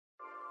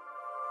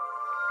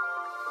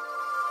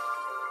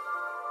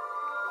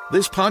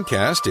This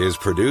podcast is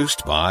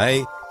produced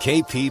by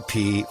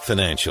KPP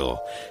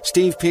Financial.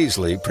 Steve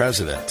Peasley,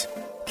 President.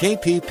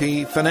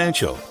 KPP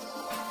Financial.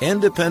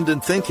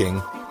 Independent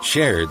thinking,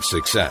 shared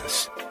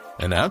success.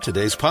 And now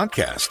today's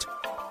podcast.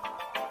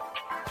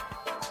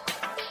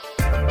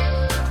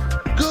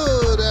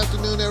 Good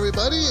afternoon,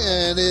 everybody,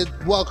 and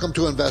welcome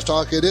to Invest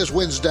Talk. It is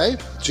Wednesday,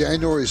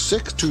 January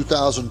 6th,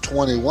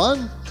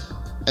 2021.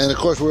 And, of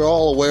course, we're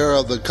all aware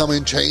of the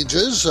coming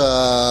changes.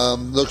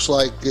 Looks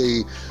like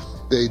the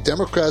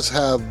Democrats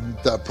have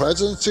the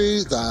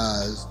presidency,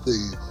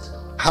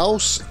 the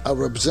House of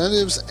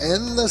Representatives,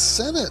 and the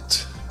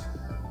Senate.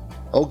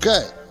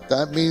 Okay,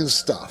 that means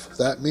stuff.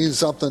 That means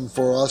something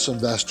for us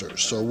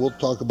investors. So we'll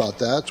talk about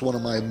that. It's one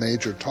of my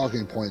major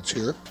talking points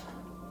here.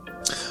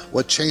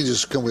 What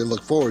changes can we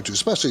look forward to?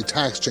 Especially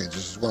tax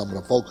changes is what I'm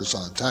going to focus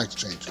on, tax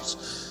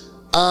changes.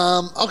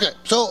 Okay,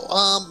 so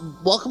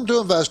welcome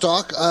to Invest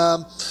Talk.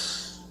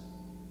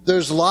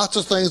 There's lots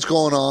of things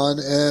going on,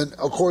 and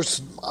of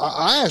course,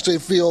 I actually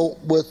feel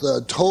with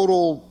a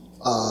total,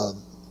 I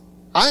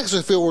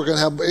actually feel we're going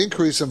to have an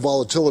increase in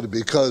volatility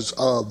because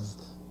of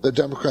the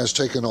Democrats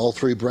taking all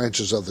three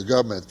branches of the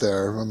government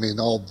there. I mean,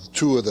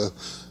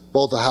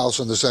 both the House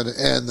and the Senate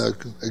and the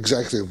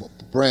executive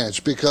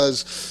branch,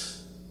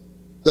 because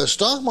the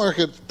stock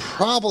market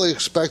probably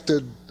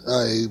expected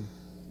a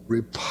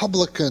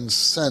Republican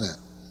Senate.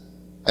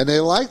 And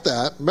they like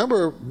that.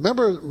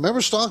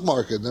 Remember stock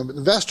market, the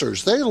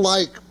investors, they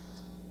like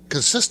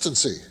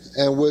consistency.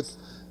 And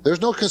there's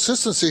no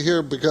consistency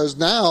here because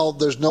now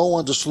there's no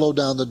one to slow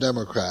down the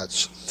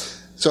Democrats.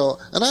 So,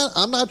 and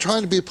I'm not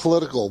trying to be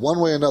political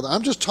one way or another.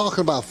 I'm just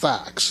talking about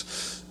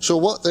facts. So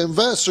what the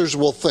investors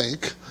will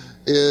think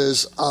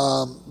is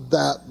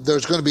that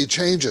there's going to be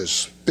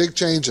changes, big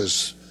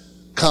changes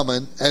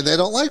coming, and they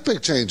don't like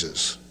big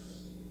changes.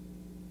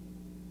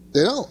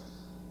 They don't.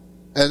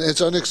 And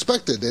it's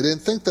unexpected. They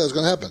didn't think that was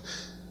going to happen.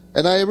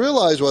 And I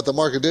realize what the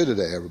market did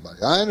today,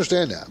 everybody. I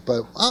understand that,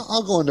 but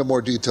I'll go into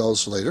more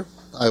details later.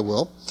 I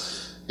will.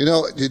 You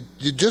know,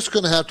 you're just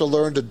going to have to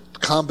learn to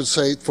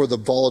compensate for the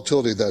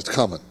volatility that's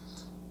coming.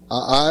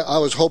 I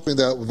was hoping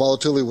that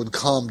volatility would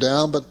calm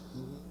down, but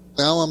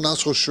now I'm not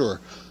so sure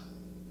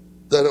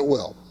that it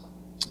will.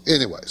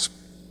 Anyways.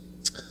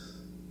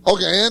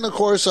 Okay, and of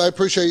course, I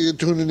appreciate you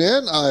tuning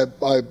in. I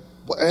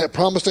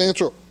promise to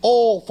answer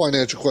all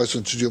financial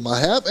questions you might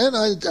have, and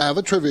I have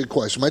a trivia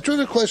question. My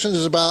trivia question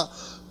is about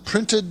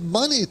printed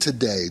money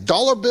today,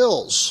 dollar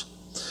bills.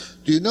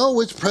 Do you know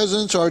which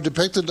presidents are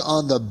depicted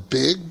on the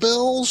big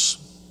bills?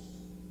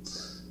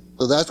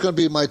 So that's going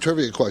to be my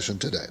trivia question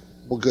today.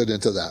 We'll get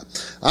into that.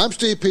 I'm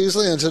Steve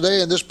Peasley, and today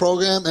in this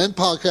program and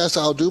podcast,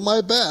 I'll do my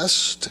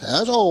best,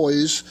 as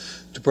always,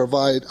 to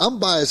provide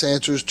unbiased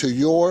answers to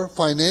your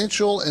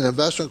financial and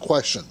investment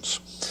questions.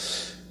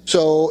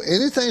 So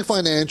anything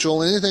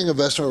financial, anything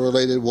investment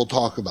related, we'll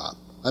talk about.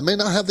 I may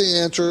not have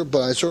the answer,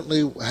 but I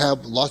certainly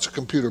have lots of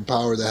computer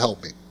power to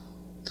help me.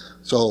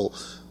 So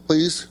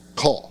please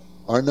call.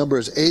 Our number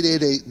is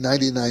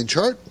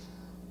 888-99-CHART.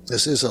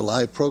 This is a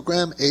live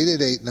program,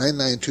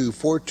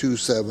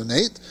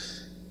 888-992-4278.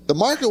 The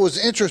market was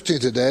interesting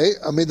today.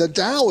 I mean, the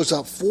Dow was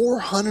up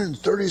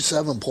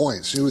 437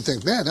 points. You would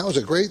think, man, that was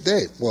a great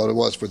day. Well, it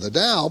was for the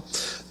Dow.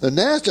 The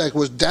NASDAQ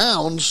was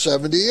down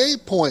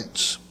 78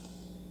 points.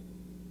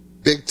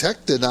 Big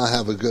Tech did not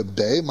have a good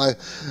day.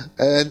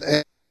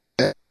 And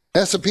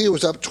S&P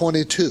was up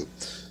 22.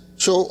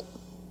 So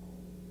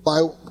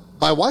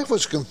my wife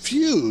was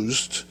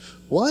confused.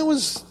 Why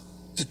was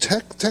the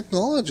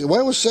technology?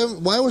 Why was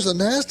the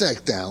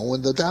NASDAQ down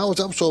when the Dow was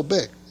up so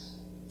big?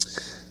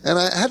 And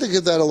I had to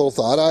give that a little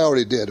thought. I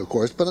already did, of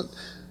course. But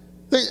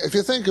if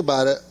you think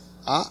about it,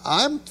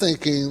 I'm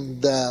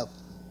thinking that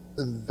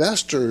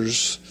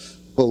investors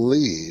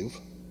believe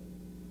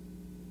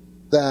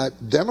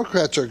that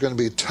Democrats are going to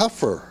be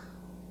tougher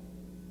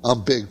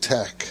on big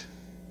tech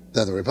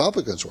than the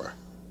Republicans were.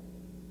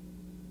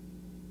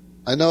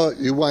 I know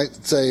you might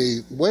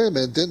say, wait a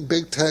minute, didn't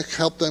big tech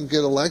help them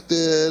get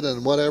elected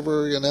and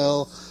whatever, you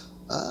know?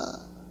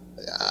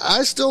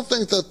 I still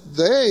think that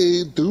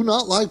they do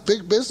not like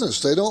big business.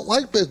 They don't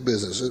like big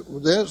business.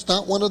 It's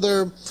not one of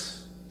their,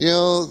 you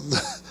know,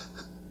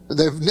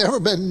 they've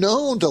never been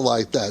known to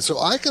like that. So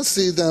I can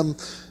see them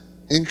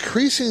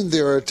increasing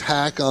their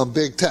attack on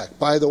big tech.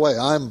 By the way,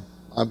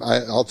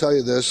 I'll tell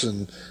you this,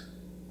 and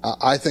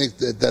I think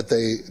that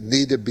they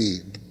need to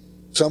be,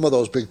 some of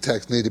those big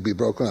techs need to be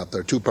broken up.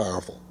 They're too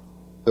powerful.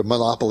 They're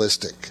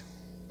monopolistic.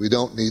 We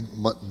don't need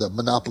the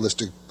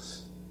monopolistic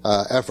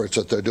efforts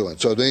that they're doing.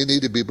 So they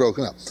need to be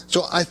broken up.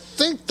 So I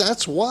think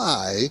that's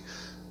why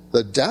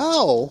the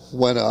Dow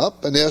went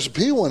up and the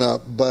S&P went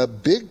up,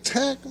 but big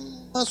tech,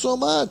 not so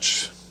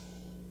much.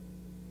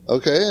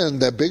 Okay,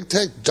 and that big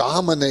tech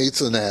dominates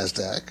the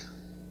NASDAQ.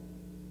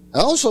 It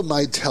also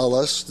might tell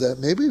us that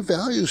maybe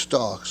value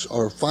stocks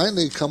are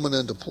finally coming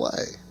into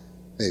play.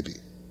 Maybe.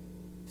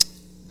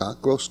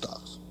 Not growth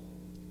stocks.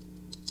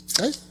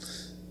 Okay?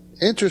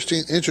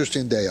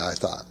 Interesting day, I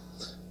thought.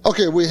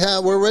 Okay,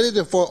 we're ready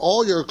for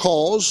all your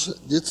calls.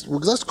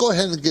 Let's go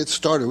ahead and get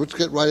started. Let's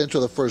get right into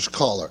the first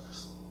caller.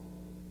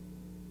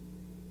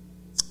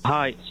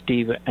 Hi,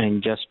 Steve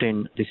and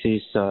Justin. This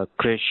is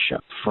Krish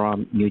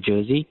from New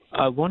Jersey.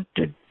 I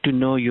wanted to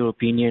know your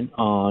opinion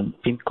on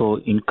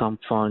PIMCO income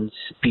funds,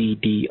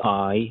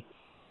 PDI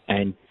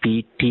and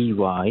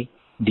PTY.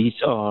 These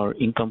are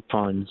income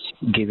funds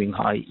giving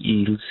high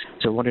yields.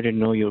 So I wanted to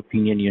know your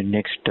opinion in your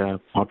next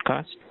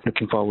podcast.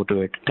 Looking forward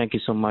to it. Thank you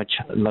so much.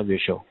 Love your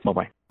show.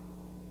 Bye-bye.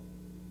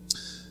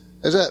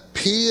 Is that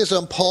P as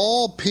in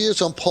Paul? P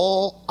as in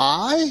Paul,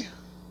 I?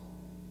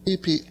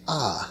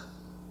 PPI.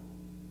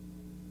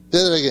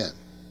 Did it again.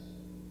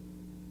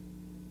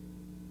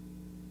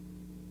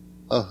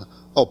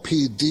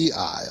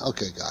 PDI.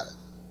 Okay, got it.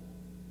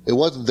 It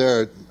wasn't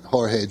there,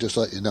 Jorge, just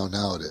to let you know.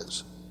 Now it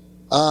is.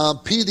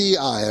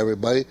 PDI,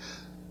 everybody.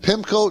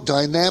 PIMCO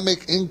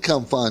Dynamic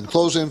Income Fund.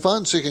 Closed-end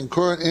fund seeking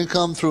current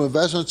income through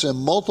investments in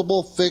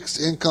multiple fixed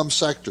income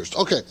sectors.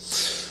 Okay,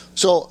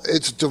 so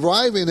it's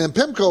deriving, and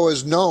PIMCO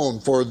is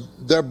known for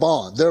their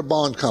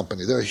bond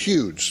company. They're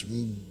huge,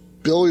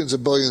 billions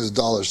and billions of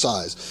dollars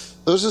size.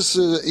 There's this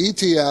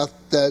ETF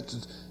that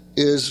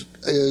is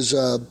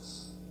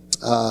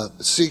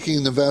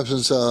seeking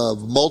investments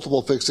of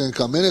multiple fixed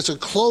income, and it's a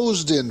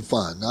closed-end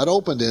fund, not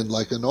open-end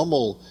like a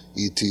normal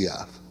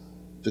ETF.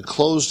 It's a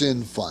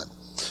closed-end fund,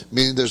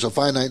 meaning there's a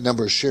finite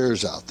number of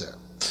shares out there.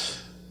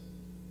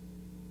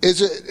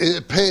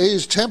 It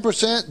pays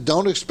 10%?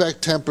 Don't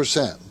expect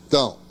 10%.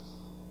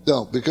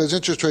 Don't, because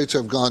interest rates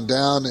have gone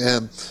down,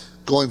 and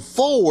going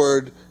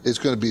forward, it's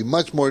going to be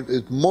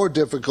it's more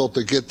difficult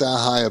to get that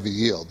high of a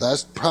yield.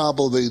 That's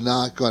probably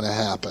not going to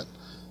happen.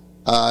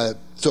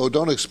 So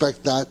don't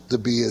expect that to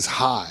be as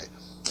high.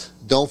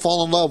 Don't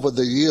fall in love with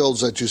the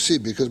yields that you see,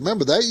 because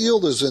remember, that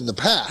yield is in the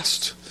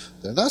past.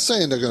 They're not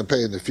saying they're going to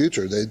pay in the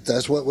future.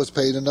 That's what was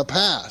paid in the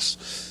past.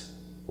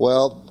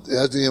 Well,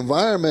 as the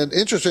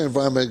interest rate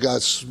environment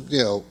got,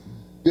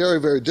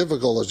 very, very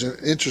difficult as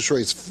interest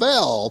rates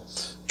fell,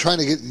 trying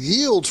to get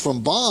yields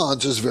from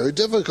bonds is very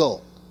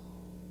difficult.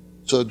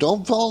 So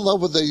don't fall in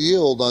love with the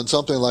yield on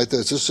something like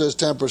this. This says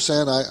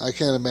 10%. I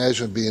can't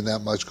imagine it being that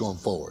much going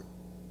forward.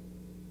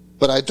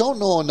 But I don't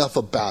know enough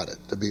about it,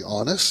 to be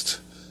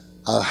honest,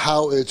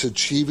 how it's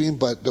achieving,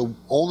 but the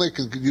only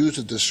can use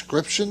a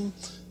description.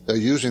 They're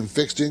using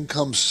fixed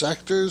income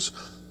sectors,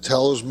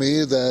 tells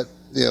me that,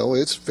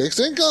 it's fixed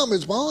income,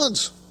 it's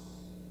bonds.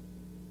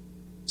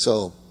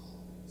 So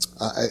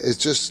it's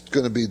just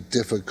going to be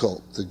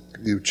difficult to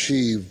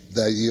achieve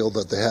that yield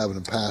that they have in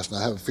the past. And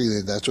I have a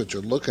feeling that's what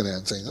you're looking at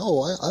and saying,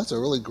 that's a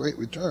really great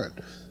return.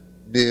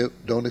 No,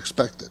 don't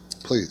expect it,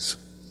 please.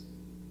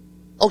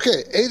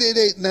 Okay,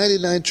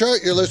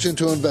 888-99-CHART. You're listening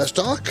to Invest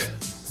Talk.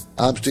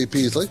 I'm Steve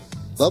Peasley.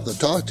 Love to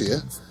talk to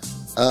you.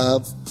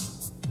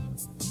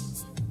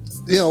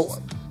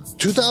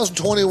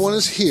 2021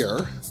 is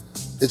here.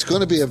 It's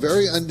going to be a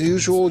very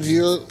unusual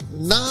year,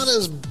 not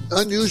as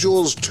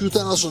unusual as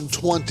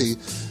 2020,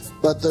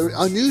 but the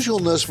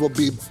unusualness will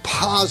be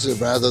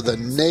positive rather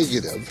than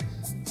negative.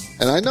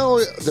 And I know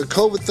the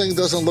COVID thing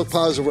doesn't look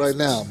positive right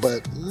now,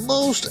 but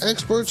most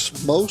experts,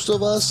 most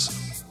of us,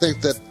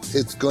 think that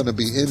it's going to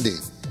be ending.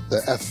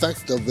 The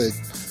effect of it,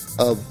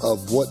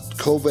 of what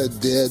COVID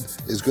did,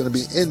 is going to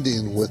be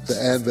ending with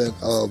the advent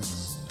of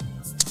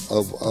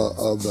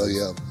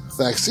the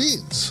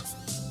vaccines.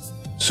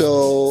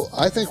 So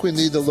I think we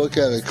need to look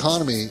at a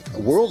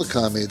world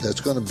economy that's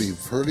going to be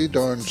pretty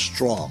darn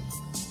strong.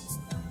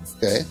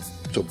 Okay,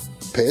 so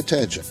pay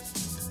attention.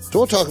 So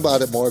we'll talk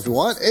about it more if you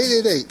want.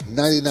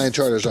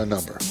 888-99-CHART is our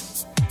number.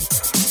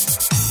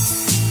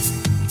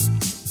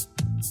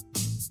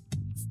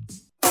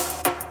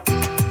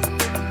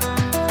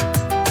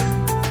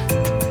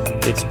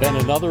 It's been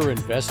another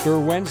Investor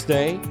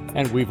Wednesday,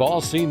 and we've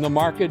all seen the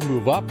market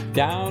move up,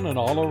 down, and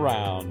all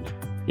around.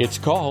 It's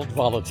called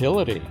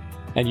volatility,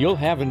 and you'll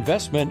have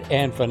investment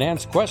and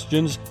finance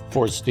questions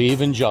for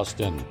Steve and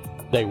Justin.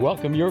 They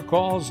welcome your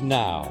calls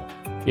now.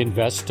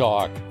 Invest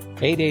Talk,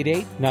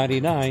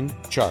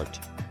 888-99-CHART.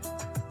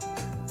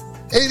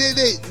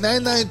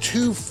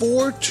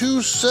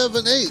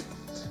 888-992-4278.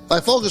 My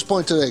focus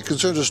point today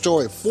concerns a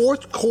story.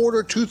 Fourth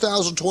quarter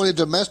 2020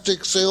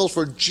 domestic sales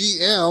for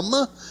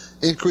GM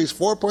increased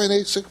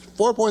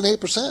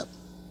 4.8%.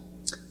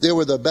 They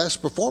were the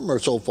best performer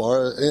so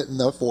far in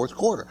the fourth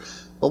quarter.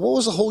 But what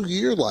was the whole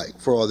year like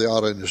for the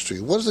auto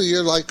industry? What is the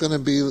year going to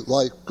be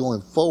like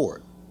going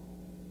forward?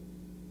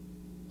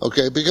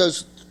 Okay,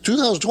 because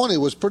 2020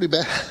 was pretty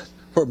bad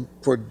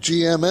for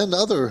GM and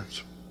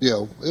others.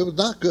 It was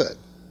not good.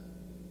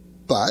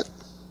 But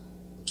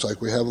looks like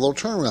we have a little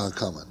turnaround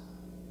coming.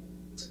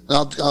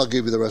 And I'll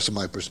give you the rest of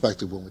my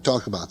perspective when we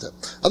talk about that.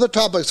 Other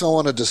topics I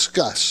want to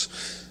discuss.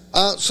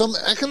 Some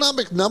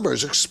economic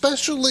numbers,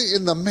 especially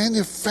in the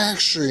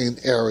manufacturing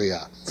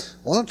area.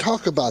 I want to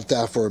talk about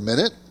that for a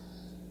minute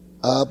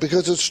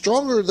because it's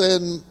stronger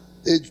than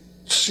it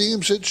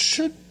seems it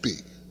should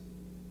be.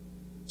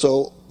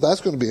 So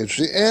that's going to be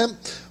interesting. And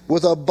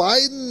with a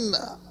Biden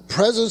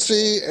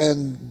presidency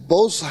and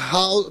both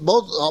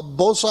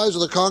sides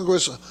of the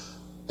Congress,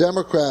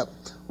 Democrat,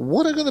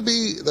 what are going to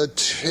be the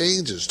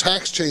changes,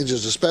 tax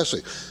changes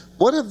especially?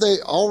 What have they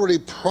already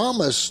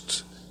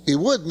promised he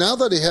would. Now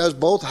that he has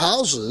both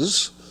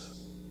houses,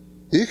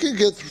 he can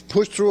get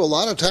pushed through a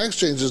lot of tax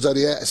changes that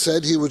he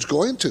said he was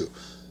going to.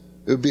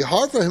 It would be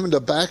hard for him to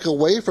back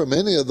away from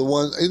any of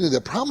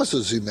the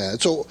promises he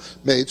made. So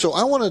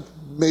I want to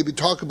maybe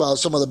talk about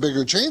some of the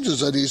bigger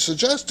changes that he's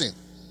suggesting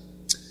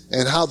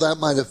and how that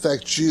might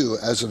affect you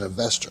as an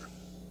investor.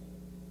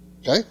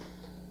 Okay?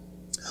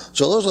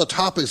 So those are the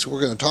topics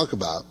we're going to talk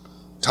about,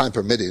 time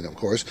permitting, of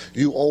course.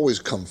 You always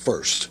come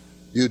first.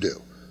 You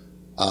do.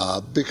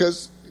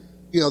 Because,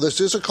 this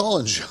is a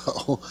call-in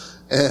show,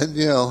 and,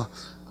 you're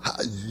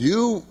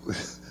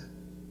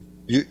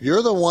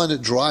the one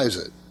that drives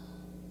it.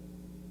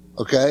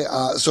 Okay?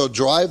 So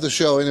drive the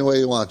show any way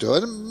you want to.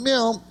 And,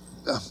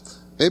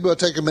 maybe I'll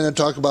take a minute and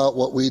talk about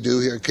what we do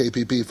here at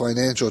KPP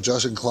Financial.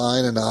 Justin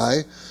Klein and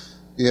I,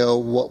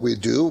 what we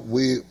do.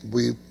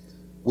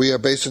 We are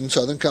based in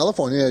Southern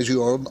California, as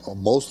you all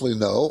mostly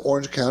know,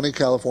 Orange County,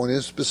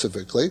 California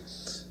specifically.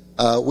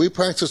 We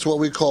practice what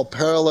we call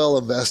parallel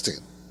investing.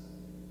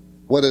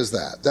 What is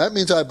that? That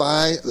means I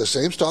buy the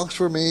same stocks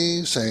for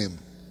me, same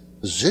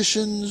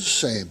positions,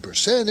 same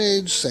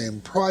percentage,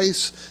 same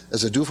price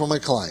as I do for my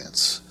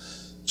clients,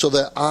 so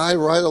that I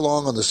ride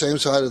along on the same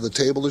side of the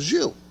table as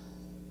you.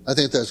 I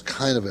think that's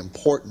kind of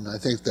important. I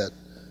think that,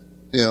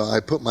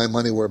 I put my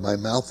money where my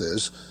mouth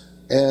is,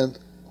 and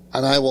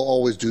I will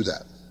always do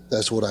that.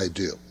 That's what I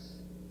do.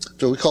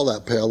 So we call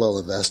that parallel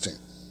investing.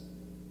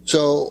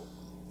 So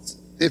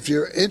if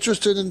you're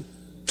interested in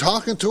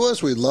talking to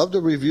us, we'd love to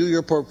review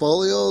your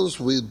portfolios.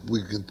 We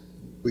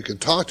can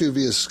talk to you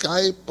via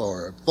Skype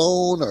or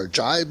phone or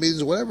Jive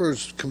meetings, whatever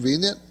is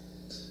convenient.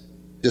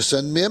 Just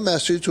send me a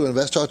message to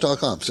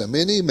investtalk.com. Send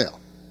me an email.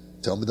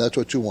 Tell me that's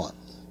what you want.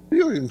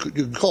 You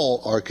can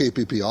call our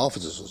KPP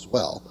offices as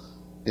well,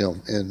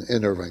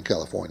 in Irvine,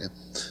 California.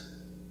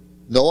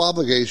 No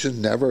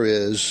obligation, never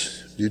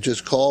is. You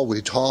just call,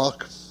 we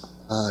talk.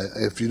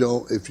 If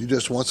you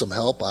just want some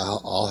help,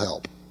 I'll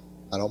help.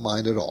 I don't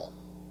mind at all.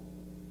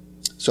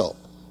 So,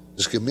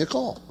 just give me a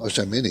call or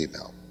send me an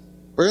email.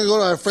 We're going to go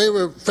to our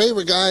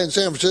favorite guy in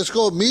San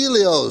Francisco,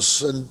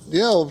 Emilios. And,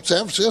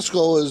 San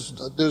Francisco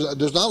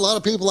there's not a lot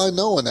of people I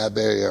know in that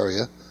Bay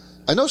Area.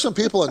 I know some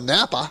people in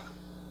Napa.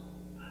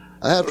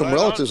 I have some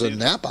relatives in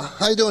Napa.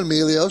 How you doing,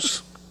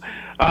 Emilios?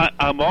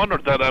 I'm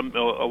honored that I'm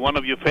one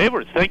of your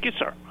favorites. Thank you,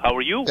 sir. How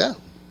are you? Yeah,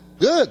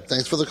 good.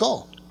 Thanks for the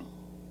call.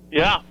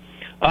 Yeah.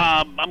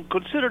 I'm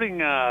considering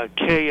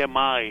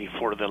KMI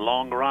for the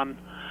long run,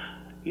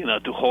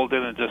 to hold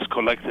it and just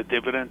collect the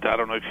dividend. I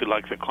don't know if you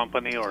like the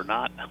company or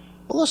not.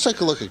 Well, let's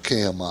take a look at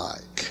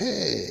KMI.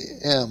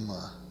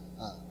 KMI.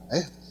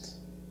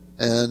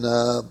 And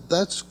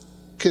that's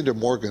Kinder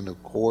Morgan,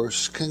 of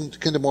course.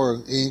 Kinder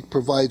Morgan, Inc.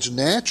 provides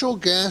natural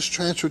gas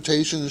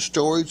transportation and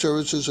storage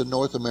services in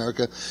North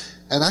America.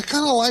 And I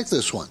kind of like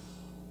this one.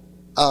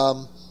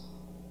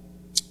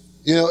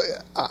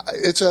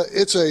 It's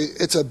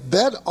a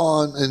bet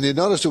on, and you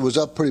notice it was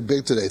up pretty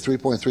big today,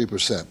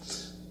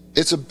 3.3%.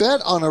 It's a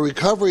bet on a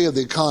recovery of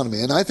the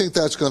economy, and I think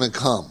that's going to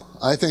come.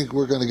 I think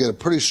we're going to get a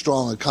pretty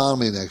strong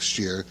economy next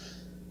year,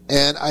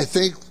 and I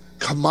think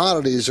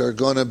commodities are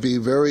going to be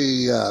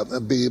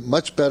be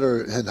much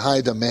better in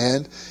high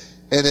demand,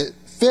 and it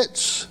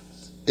fits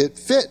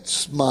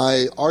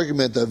my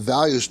argument that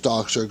value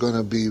stocks are going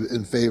to be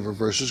in favor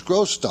versus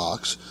growth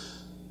stocks,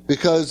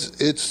 because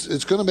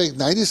it's going to make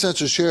 90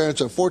 cents a share. And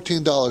it's a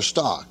 $14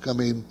 stock.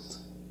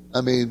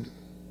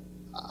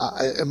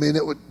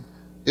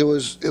 It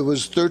was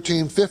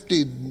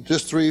 $13.50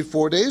 just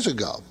 3-4 days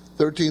ago.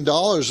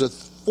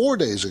 $13 4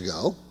 days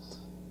ago.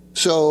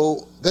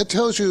 So that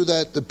tells you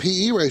that the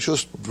PE ratio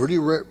is pretty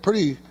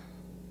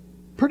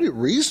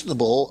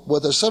reasonable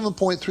with a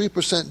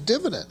 7.3%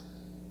 dividend.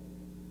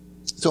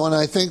 So, and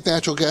I think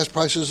natural gas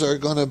prices are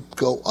going to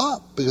go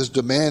up because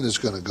demand is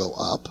going to go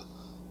up.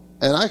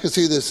 And I could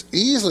see this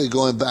easily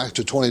going back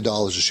to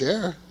 $20 a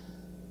share,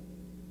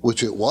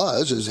 which it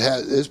was.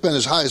 It's been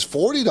as high as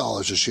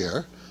 $40 a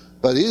share,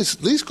 but it's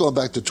at least going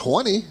back to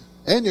 20,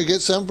 and you get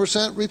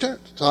 7% return.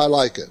 So I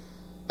like it.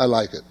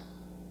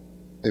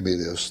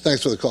 Emilios,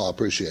 thanks for the call. I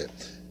appreciate it.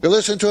 You're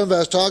listening to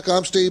Invest Talk.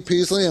 I'm Steve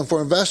Peasley, and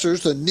for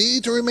investors, the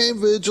need to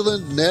remain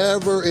vigilant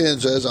never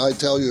ends, as I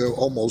tell you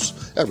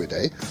almost every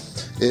day.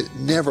 It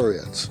never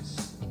ends.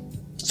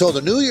 So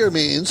the new year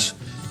means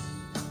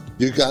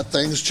you got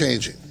things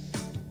changing.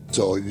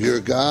 So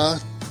you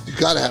got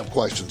to have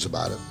questions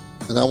about it.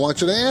 And I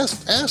want you to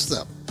ask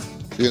them.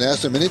 You can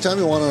ask them anytime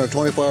you want on our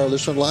 24-hour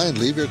listener line.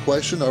 Leave your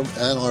question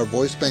and our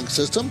voice bank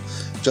system.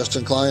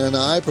 Justin Klein and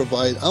I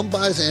provide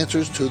unbiased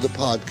answers to the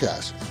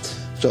podcast.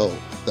 So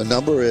the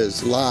number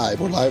is live.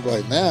 We're live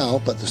right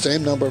now, but the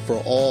same number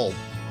for all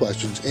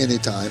questions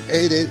anytime.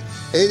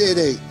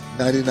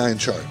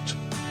 888-99-CHART.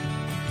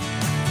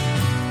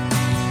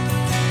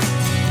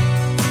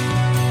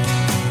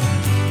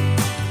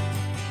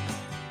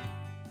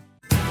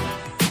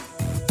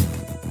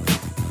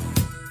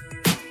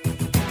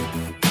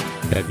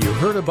 Have you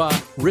heard about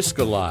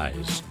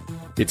Riskalyze?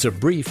 It's a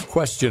brief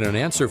question and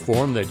answer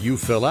form that you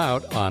fill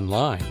out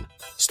online.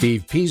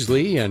 Steve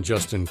Peasley and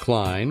Justin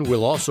Klein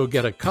will also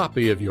get a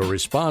copy of your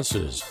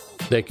responses.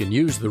 They can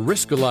use the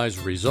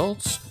Riskalyze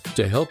results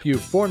to help you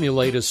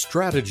formulate a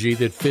strategy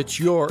that fits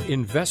your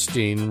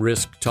investing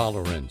risk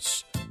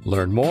tolerance.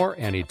 Learn more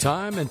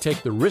anytime and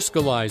take the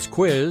Riskalyze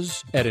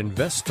quiz at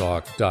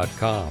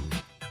investtalk.com.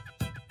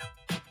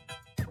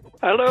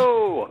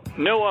 Hello,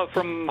 Noah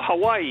from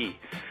Hawaii.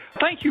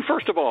 Thank you,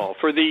 first of all,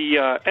 for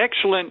the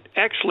excellent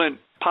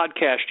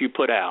podcast you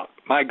put out.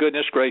 My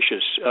goodness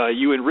gracious.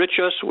 You enrich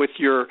us with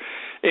your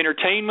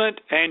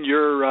entertainment and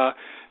your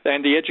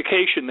and the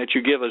education that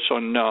you give us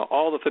on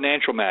all the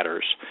financial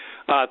matters.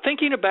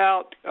 Thinking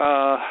about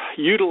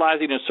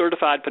utilizing a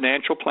certified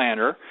financial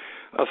planner,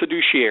 a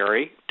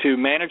fiduciary, to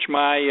manage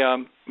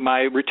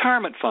my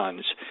retirement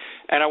funds.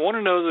 And I want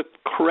to know the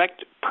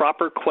correct,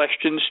 proper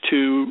questions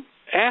to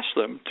ask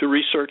them to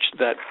research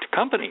that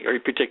company or a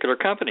particular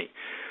company.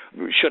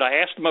 Should I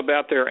ask them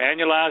about their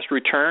annualized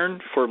return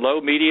for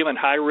low, medium, and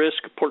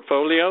high-risk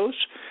portfolios?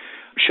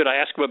 Should I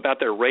ask them about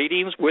their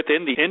ratings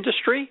within the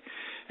industry?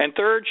 And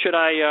third, should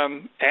I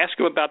ask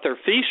them about their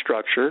fee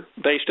structure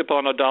based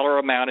upon a dollar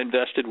amount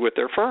invested with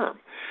their firm?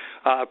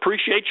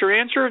 Appreciate your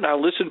answer, and I'll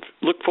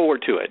look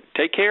forward to it.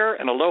 Take care,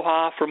 and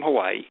aloha from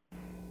Hawaii.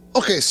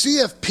 Okay,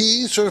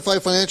 CFP,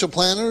 Certified Financial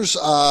Planners,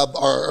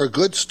 are a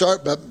good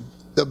start, but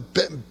the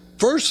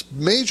first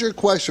major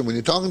question when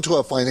you're talking to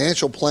a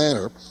financial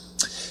planner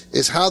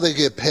is how they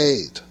get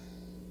paid,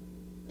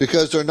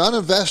 because they're not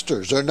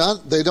investors.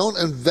 They don't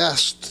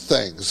invest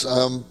things.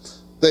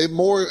 They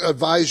more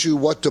advise you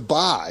what to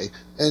buy,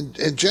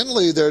 and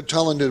generally they're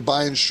telling you to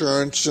buy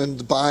insurance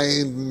and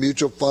buying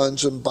mutual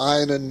funds and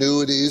buying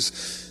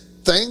annuities,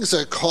 things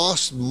that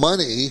cost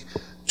money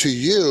to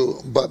you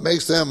but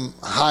makes them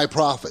high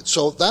profit.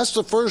 So that's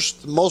the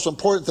first most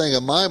important thing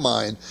in my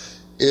mind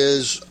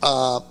is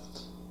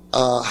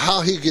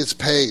how he gets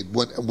paid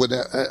when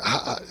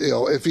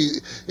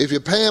if you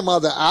pay him by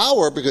the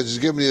hour because he's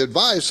giving you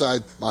advice,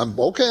 I'm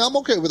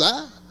okay with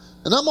that,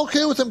 and I'm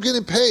okay with him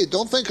getting paid.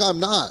 Don't think I'm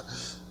not,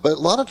 but a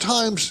lot of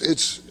times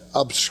it's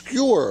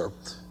obscure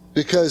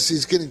because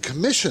he's getting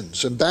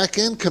commissions and back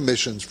end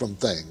commissions from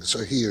things,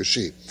 or he or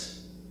she.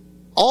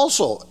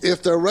 Also,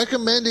 if they're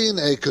recommending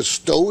a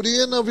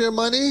custodian of your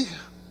money,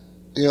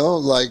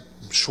 like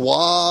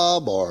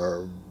Schwab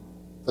or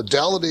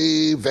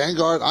Fidelity,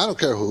 Vanguard, I don't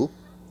care who,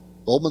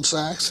 Goldman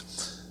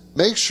Sachs,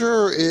 make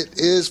sure it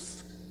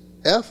is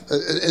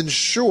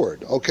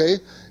insured, okay?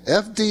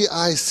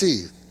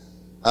 FDIC,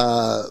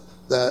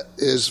 that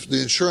is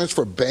the insurance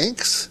for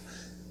banks.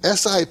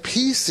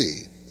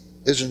 SIPC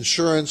is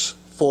insurance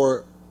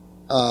for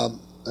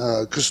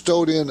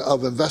custodian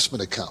of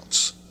investment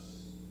accounts.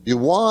 You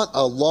want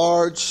a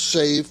large,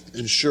 safe,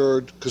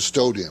 insured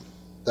custodian.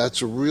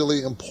 That's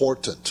really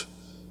important.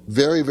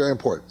 Very, very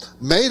important.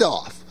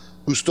 Madoff,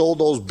 who stole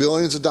those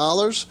billions of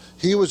dollars,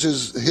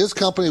 his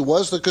company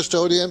was the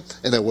custodian,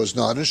 and it was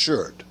not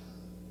insured.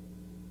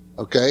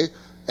 Okay?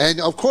 And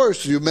of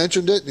course, you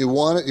mentioned it, you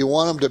want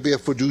them to be a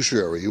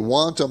fiduciary. You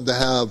want them to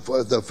have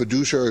the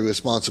fiduciary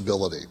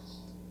responsibility.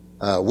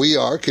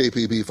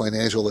 KPP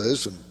Financial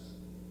is, and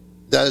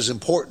that is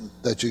important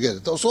that you get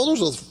it. So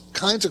those are the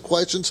kinds of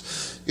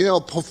questions.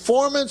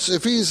 Performance,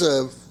 if he's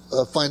a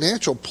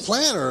financial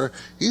planner,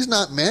 he's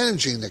not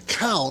managing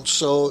accounts,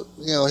 so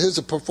his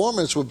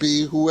performance would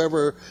be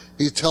whoever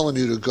he's telling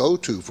you to go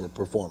to for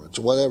performance,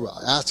 whatever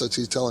assets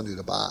he's telling you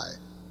to buy.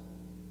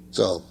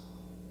 So,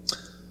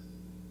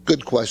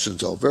 good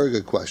questions, though. Very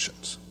good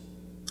questions.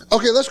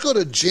 Okay, let's go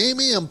to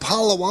Jamie in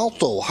Palo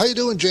Alto. How you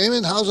doing,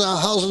 Jamie? How's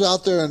it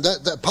out there? And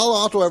that Palo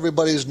Alto,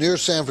 everybody, is near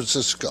San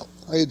Francisco.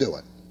 How you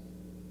doing?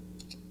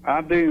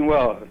 I'm doing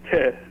well.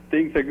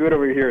 Things are good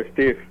over here,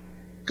 Steve.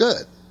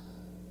 Good.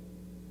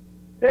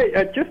 Hey,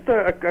 just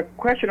a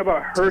question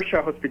about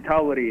Hersha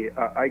Hospitality.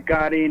 I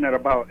got in at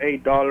about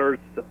 $8.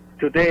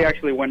 Today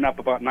actually went up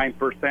about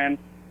 9%.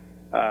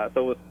 So I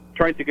was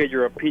trying to get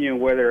your opinion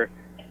whether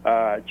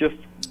just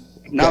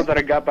now that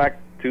I got back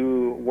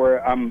to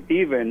where I'm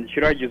even,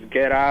 should I just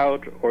get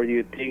out, or do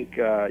you think,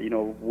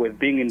 with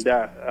being in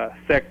that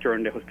sector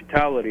in the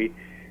hospitality,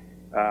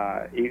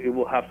 it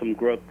will have some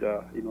growth,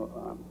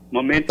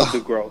 momentum to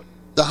growth?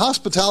 The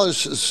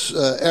hospitality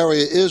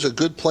area is a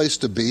good place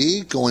to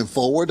be going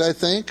forward, I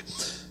think.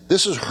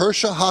 This is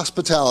Hersha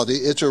Hospitality.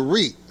 It's a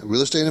REIT, a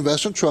real estate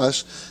investment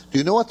trust. Do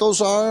you know what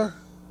those are,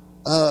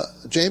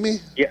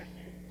 Jamie? Yes.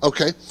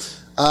 Okay.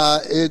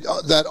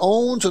 That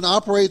owns and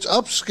operates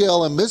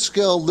upscale and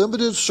mid-scale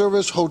limited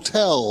service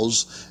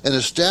hotels in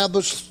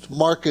established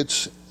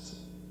markets.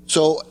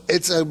 So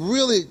it's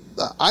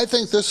I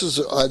think this is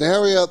an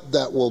area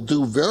that will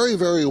do very,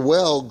 very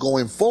well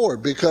going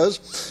forward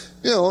because,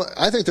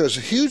 I think there's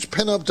a huge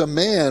pent-up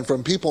demand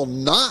from people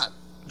not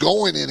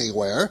going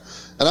anywhere.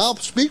 And I'll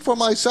speak for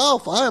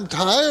myself. I am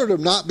tired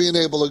of not being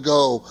able to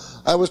go.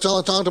 I was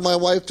talking to my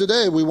wife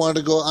today. I want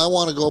to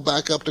go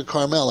back up to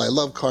Carmel. I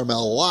love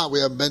Carmel a lot. We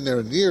haven't been there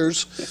in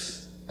years.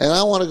 And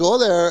I want to go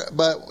there,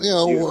 but,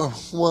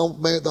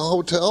 the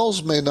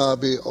hotels may not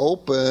be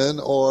open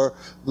or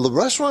the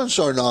restaurants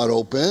are not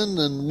open,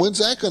 and when's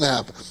that going to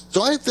happen?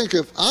 So I think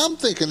if I'm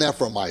thinking that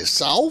for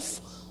myself,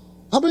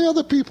 how many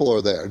other people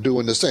are there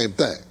doing the same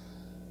thing?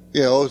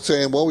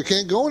 Saying, well, we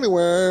can't go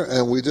anywhere,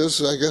 and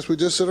I guess we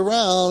just sit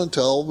around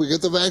until we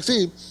get the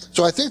vaccine.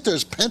 So I think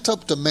there's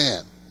pent-up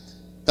demand.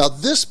 Now,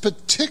 this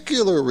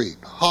particular REIT,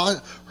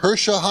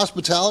 Hersha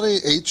Hospitality,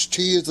 HT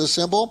is the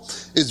symbol,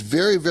 is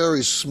very,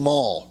 very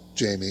small,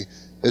 Jamie.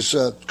 It's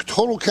a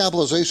total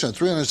capitalization of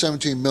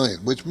 $317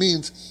 million, which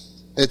means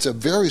it's a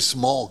very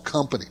small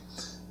company.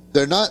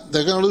 They're going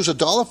to lose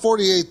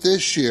 $1.48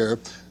 this year.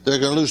 They're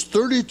going to lose they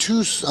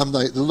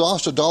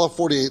lost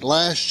 $1.48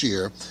 last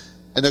year,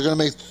 and they're going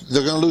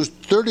to lose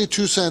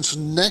 32 cents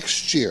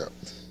next year.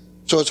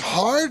 So it's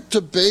hard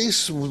to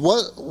base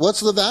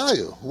what's the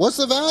value? What's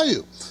the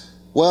value?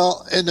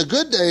 Well, in the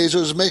good days, it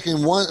was making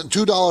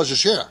 $2 a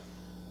share,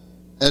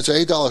 and it's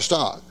an $8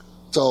 stock.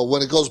 So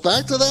when it goes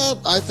back to that,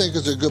 I think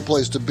it's a good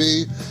place to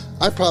be.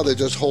 I'd probably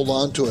just hold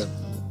on to it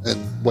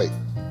and wait.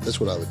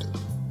 That's what I would do.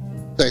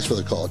 Thanks for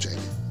the call,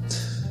 Jamie.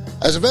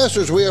 As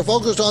investors, we are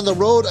focused on the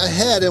road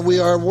ahead, and we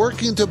are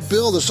working to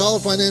build a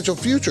solid financial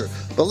future.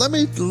 But let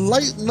me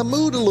lighten the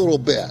mood a little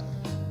bit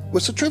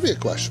with a trivia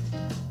question.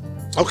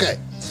 Okay,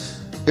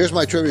 here's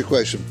my trivia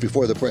question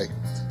before the break.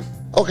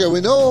 Okay,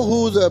 we know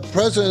who the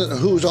president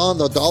who's on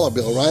the dollar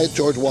bill, right?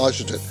 George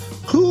Washington.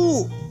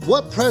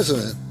 What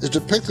president is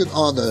depicted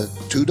on the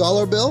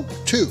 $2 bill,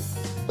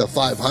 the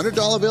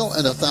 $500 bill,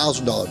 and the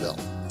 $1,000 bill?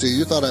 See,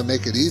 you thought I'd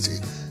make it easy.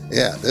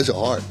 Yeah, this is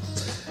hard.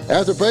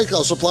 After break,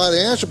 I'll supply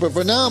the answer, but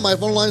for now, my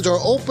phone lines are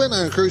open.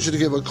 I encourage you to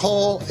give a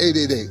call,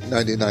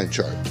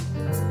 888-99-CHART.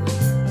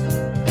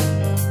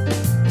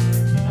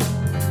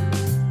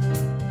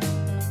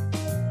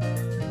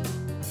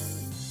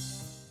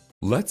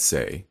 Let's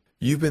say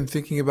you've been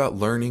thinking about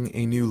learning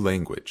a new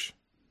language.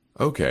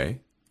 Okay,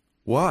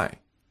 why?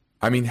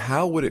 I mean,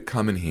 how would it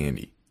come in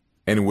handy?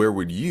 And where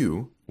would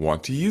you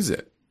want to use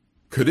it?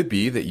 Could it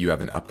be that you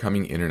have an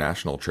upcoming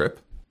international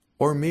trip?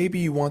 Or maybe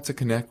you want to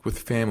connect with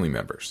family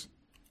members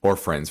or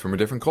friends from a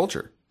different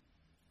culture?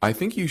 I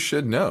think you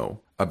should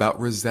know about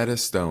Rosetta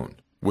Stone.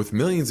 With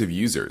millions of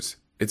users,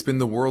 it's been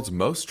the world's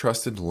most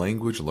trusted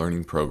language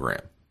learning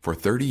program for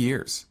 30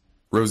 years.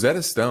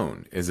 Rosetta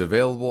Stone is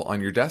available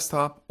on your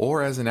desktop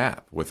or as an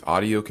app with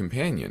Audio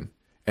Companion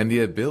and the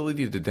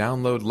ability to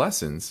download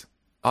lessons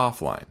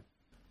offline.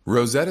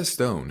 Rosetta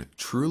Stone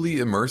truly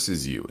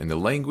immerses you in the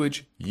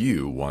language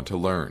you want to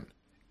learn.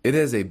 It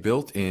has a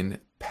built-in,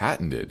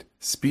 patented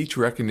speech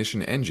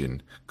recognition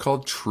engine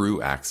called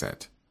True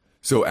Accent.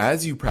 So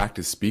as you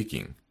practice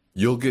speaking,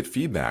 you'll get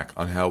feedback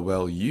on how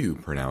well you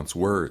pronounce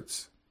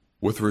words.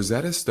 With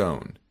Rosetta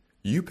Stone,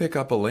 you pick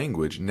up a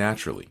language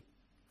naturally,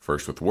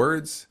 first with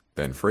words,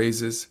 then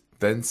phrases,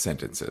 then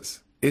sentences.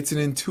 It's an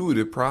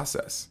intuitive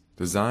process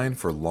designed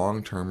for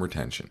long-term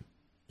retention.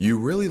 You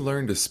really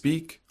learn to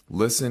speak,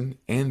 listen,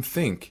 and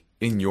think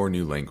in your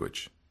new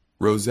language.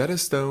 Rosetta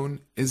Stone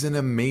is an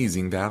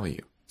amazing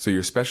value, so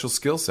your special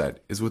skill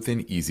set is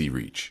within easy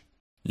reach.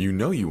 You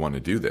know you want to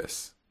do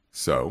this,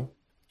 so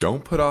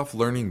don't put off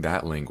learning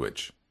that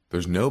language.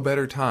 There's no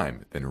better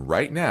time than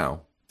right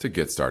now to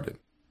get started.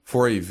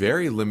 For a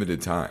very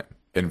limited time,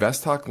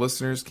 InvestTalk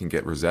listeners can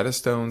get Rosetta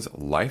Stone's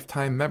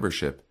lifetime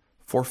membership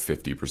for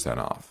 50%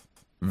 off.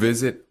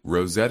 Visit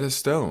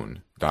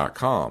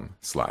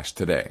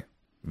rosettastone.com/today.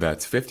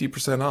 That's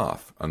 50%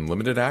 off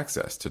unlimited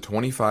access to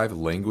 25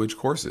 language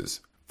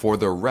courses for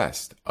the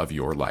rest of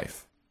your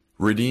life.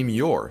 Redeem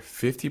your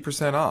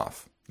 50%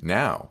 off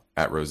now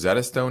at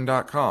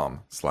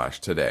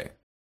rosettastone.com/today.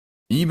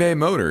 eBay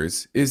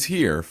Motors is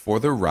here for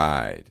the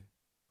ride.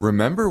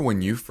 Remember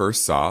when you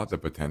first saw the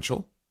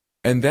potential?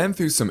 And then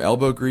through some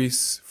elbow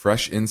grease,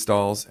 fresh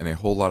installs, and a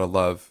whole lot of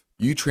love,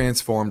 you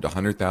transformed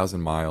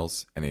 100,000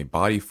 miles and a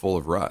body full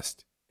of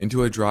rust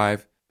into a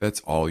drive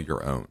that's all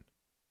your own.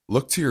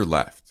 Look to your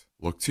left.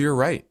 Look to your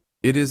right.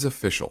 It is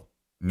official.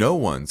 No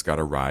one's got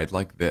a ride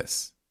like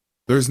this.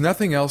 There's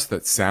nothing else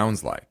that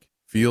sounds like,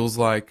 feels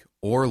like,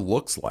 or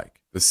looks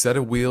like the set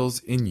of wheels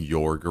in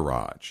your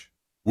garage.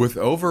 With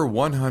over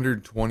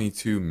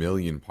 122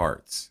 million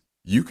parts,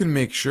 you can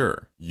make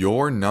sure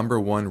your number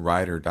one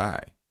ride or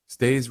die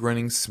stays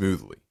running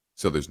smoothly,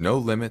 so there's no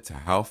limit to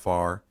how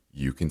far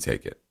you can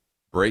take it.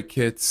 Brake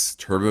kits,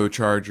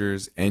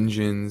 turbochargers,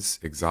 engines,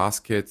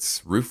 exhaust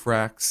kits, roof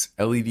racks,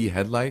 LED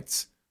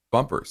headlights,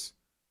 bumpers,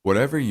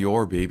 whatever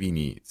your baby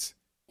needs,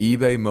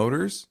 eBay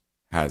Motors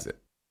has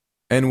it.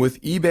 And with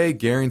eBay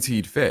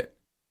Guaranteed Fit,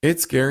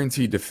 it's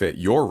guaranteed to fit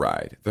your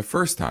ride the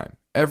first time,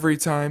 every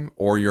time,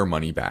 or your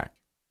money back.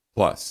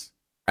 Plus,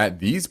 at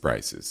these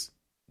prices,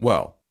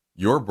 well,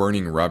 you're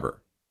burning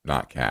rubber,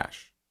 not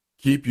cash.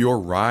 Keep your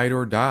ride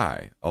or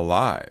die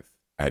alive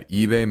at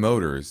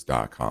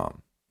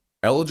ebaymotors.com.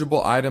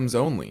 Eligible items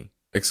only.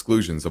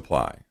 Exclusions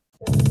apply.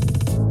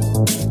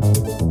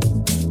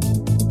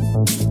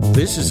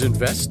 This is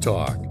Invest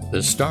Talk.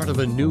 The start of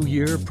a new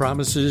year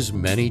promises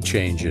many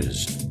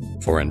changes.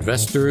 For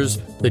investors,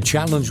 the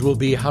challenge will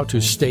be how to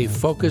stay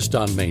focused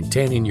on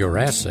maintaining your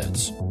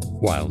assets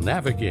while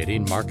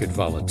navigating market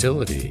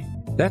volatility.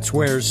 That's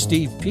where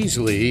Steve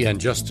Peasley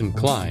and Justin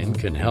Klein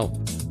can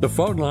help. The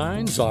phone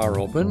lines are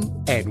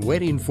open and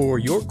waiting for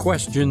your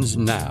questions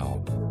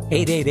now.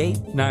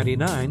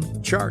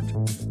 888-99-CHART.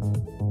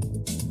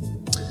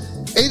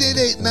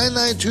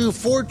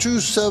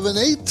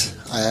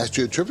 888-992-4278. I asked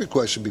you a trivia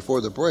question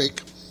before the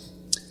break,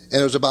 and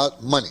it was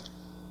about money.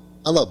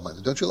 I love money.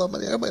 Don't you love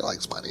money? Everybody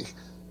likes money.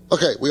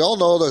 Okay, we all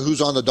know that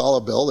who's on the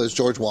dollar bill is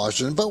George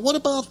Washington, but what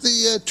about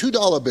the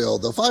 $2 bill,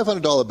 the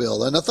 $500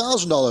 bill, and the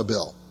 $1,000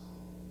 bill?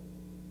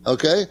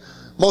 Okay,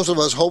 most of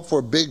us hope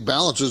for big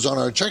balances on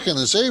our checking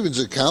and savings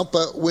account,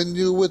 but when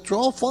you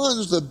withdraw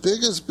funds, the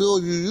biggest bill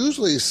you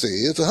usually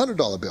see is a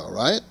 $100 bill,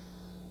 right?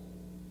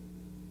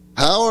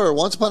 However,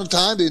 once upon a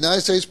time, the United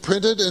States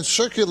printed and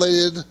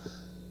circulated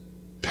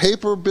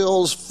paper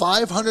bills,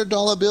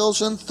 $500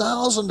 bills, and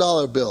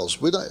 $1,000 bills.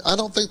 I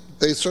don't think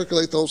they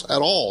circulate those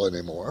at all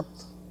anymore.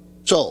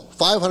 So,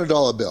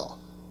 $500 bill.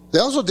 They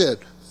also did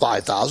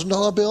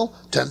 $5,000 bill,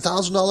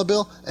 $10,000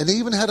 bill, and they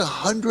even had a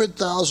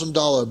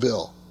 $100,000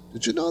 bill.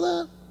 Did you know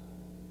that?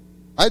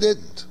 I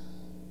didn't.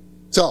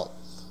 So,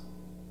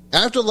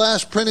 after the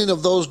last printing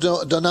of those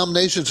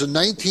denominations in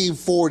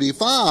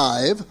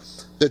 1945,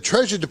 the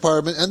Treasury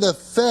Department and the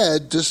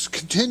Fed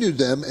discontinued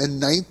them in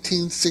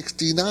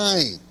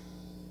 1969.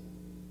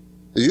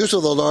 The use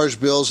of the large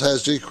bills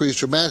has decreased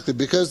dramatically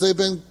because they've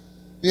been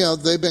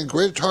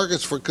greater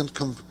targets for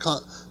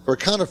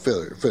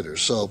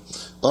counterfeiters. So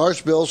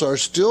large bills are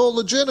still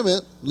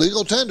legitimate,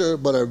 legal tender,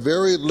 but are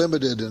very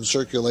limited in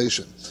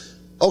circulation.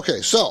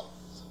 Okay, so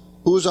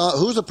who's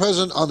the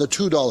president on the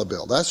 $2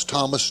 bill? That's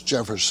Thomas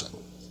Jefferson.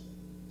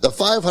 The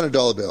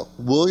 $500 bill,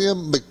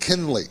 William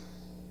McKinley.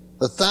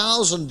 The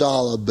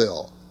 $1,000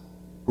 bill,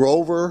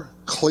 Grover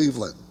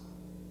Cleveland.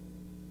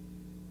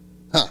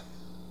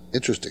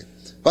 Interesting.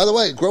 By the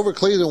way, Grover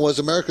Cleveland was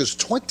America's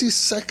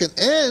 22nd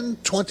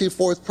and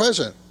 24th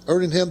president,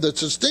 earning him the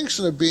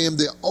distinction of being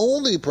the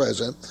only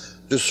president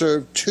to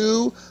serve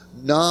 2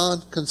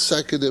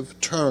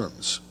 non-consecutive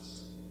terms.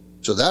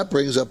 So that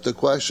brings up the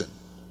question.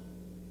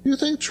 Do you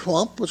think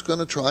Trump was going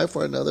to try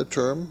for another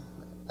term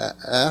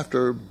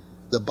after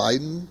the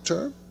Biden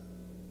term?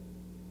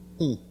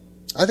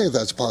 I think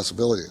that's a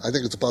possibility. I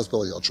think it's a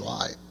possibility he'll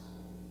try.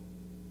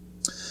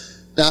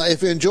 Now,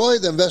 if you enjoy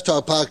the Invest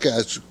Talk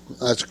podcast,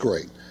 that's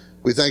great.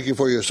 We thank you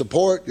for your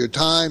support, your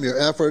time, your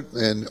effort,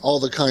 and all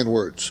the kind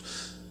words.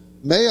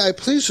 May I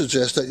please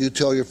suggest that you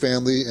tell your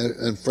family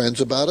and friends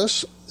about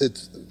us?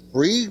 It's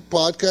free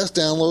podcast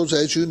downloads,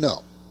 as you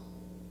know.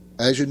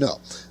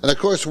 And, of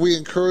course, we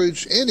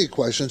encourage any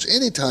questions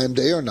anytime,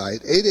 day or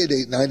night,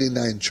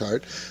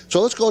 888-99-CHART.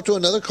 So let's go to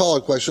another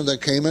caller question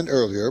that came in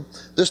earlier,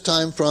 this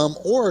time from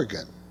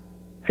Oregon.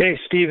 Hey,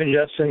 Steve and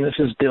Justin, this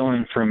is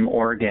Dylan from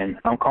Oregon.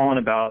 I'm calling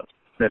about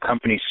the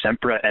company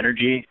Sempra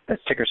Energy. The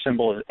ticker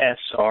symbol is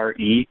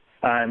SRE.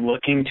 I'm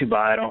looking to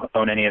buy. I don't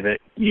own any of it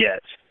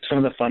yet. Some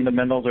of the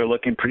fundamentals are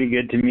looking pretty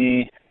good to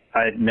me.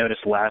 I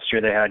noticed last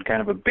year they had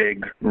kind of a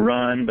big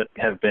run, but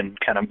have been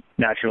kind of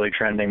naturally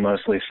trending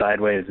mostly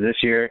sideways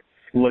this year.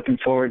 Looking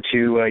forward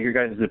to your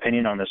guys'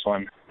 opinion on this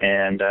one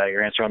and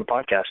your answer on the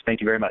podcast.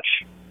 Thank you very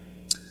much.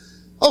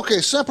 Okay,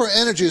 Sempra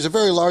Energy is a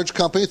very large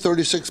company,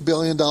 $36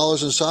 billion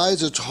in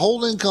size. It's a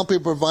holding company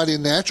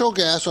providing natural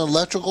gas and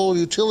electrical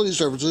utility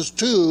services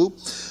to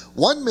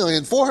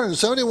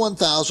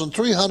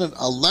 1,471,300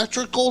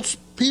 electrical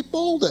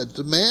people that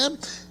demand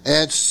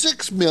and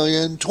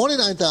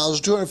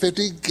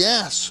 6,029,250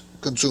 gas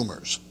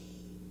consumers.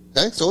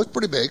 Okay, so it's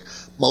pretty big.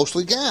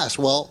 Mostly gas.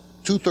 Well,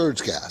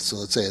 2/3 gas, so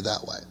let's say it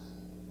that way.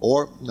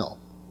 Or, no,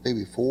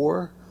 maybe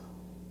four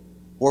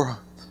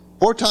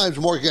times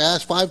more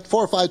gas, 4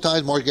 or 5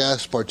 times more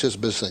gas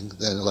participating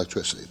than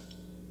electricity.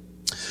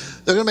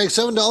 They're going to make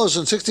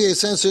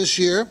 $7.68 this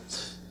year.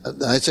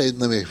 I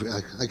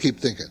keep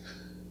thinking.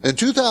 In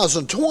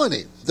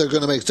 2020, they're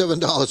going to make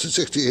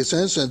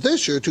 $7.68, and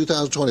this year,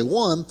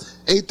 2021,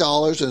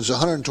 $8, and it's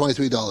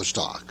 $123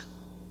 stock.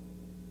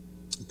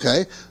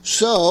 Okay,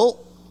 so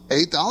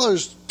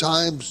 $8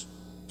 times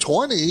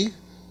 20,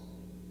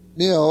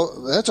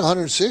 that's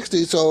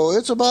 160. So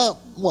it's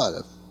about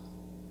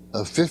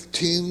a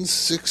 15,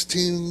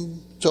 16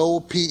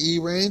 PE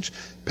range.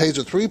 Pays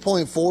a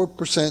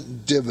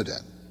 3.4%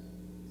 dividend.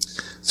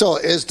 So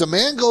as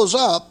demand goes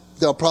up,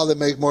 they'll probably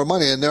make more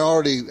money, and they're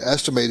already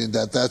estimating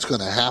that that's going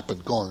to happen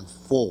going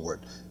forward.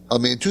 I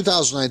mean, in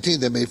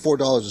 2019, they made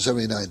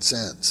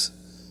 $4.79.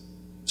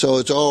 So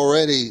it's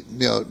already,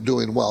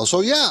 doing well. So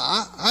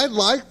yeah, I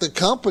like the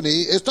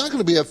company. It's not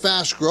going to be a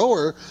fast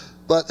grower,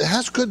 but it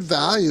has good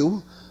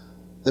value.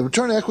 The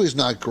return on equity is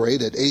not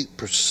great at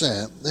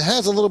 8%. It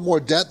has a little more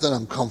debt than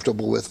I'm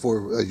comfortable with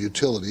for a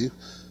utility,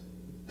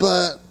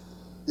 but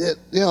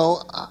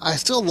I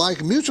still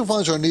like mutual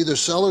funds are neither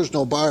sellers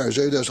nor buyers.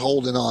 They're just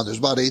holding on. There's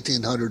about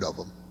 1,800 of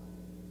them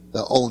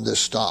that own this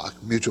stock,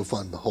 mutual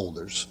fund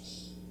holders.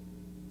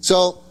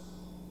 So,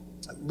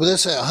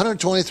 let's say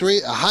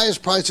 123, the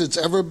highest price it's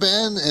ever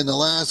been in the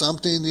last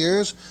umpteen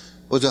years.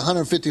 was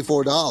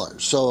 $154.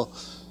 So,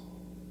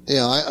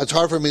 it's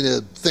hard for me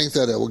to think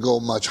that it will go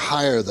much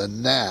higher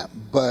than that.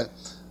 But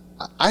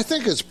I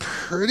think it's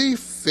pretty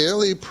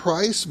fairly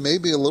priced,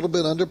 maybe a little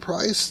bit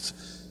underpriced,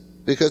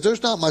 because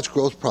there's not much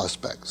growth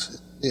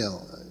prospects.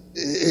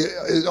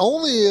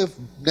 Only if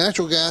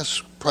natural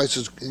gas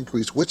prices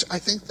increase, which I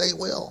think they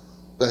will.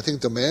 But I think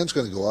demand's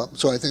going to go up,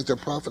 so I think their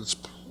profits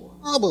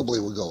probably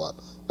will go up.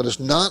 But it's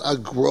not a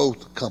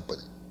growth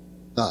company,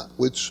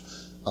 which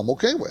I'm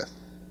okay with.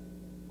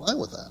 Fine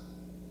with that.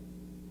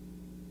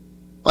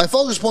 My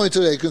focus point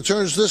today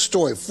concerns this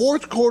story.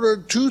 Fourth quarter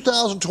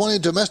 2020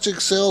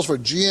 domestic sales for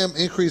GM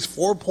increased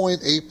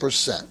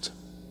 4.8%.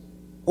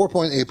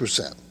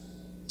 4.8%.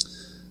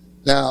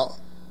 Now,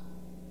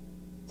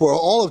 for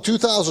all of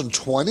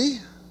 2020,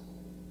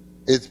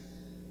 the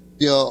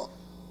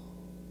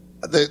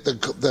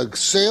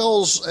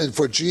sales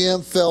for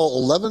GM fell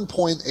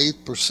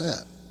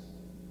 11.8%.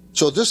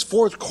 So this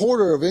fourth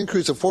quarter of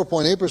increase of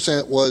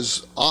 4.8%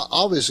 was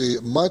obviously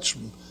much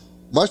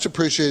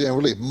appreciated and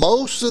relief.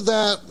 Most of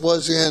that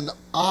was in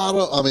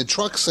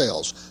truck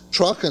sales,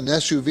 truck and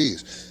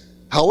SUVs.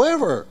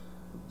 However,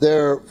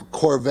 their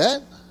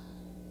Corvette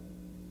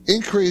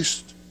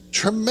increased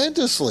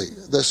tremendously.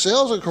 The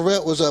sales of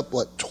Corvette was up,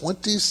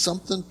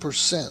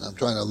 20-something%. I'm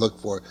trying to look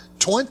for it.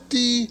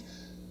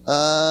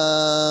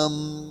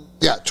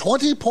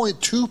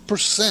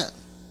 20.2%.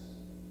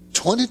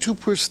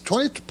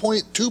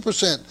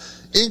 20.2%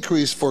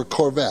 increase for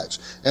Corvettes.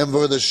 And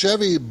for the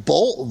Chevy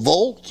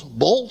Bolt,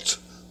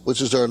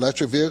 which is their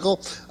electric vehicle,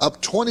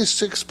 up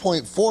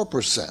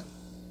 26.4%.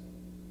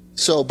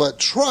 So, but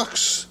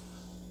trucks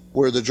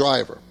were the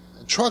driver.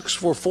 And trucks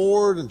for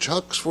Ford and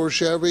trucks for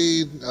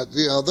Chevy,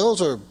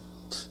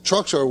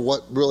 trucks are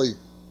what really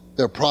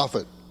their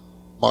profit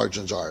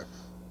margins are.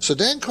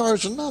 Sedan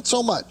cars are not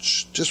so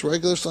much, just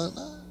regular, not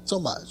so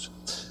much.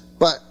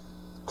 But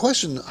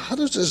question, how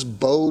does this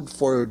bode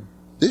for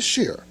this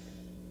year?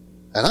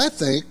 And I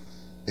think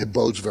it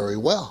bodes very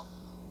well.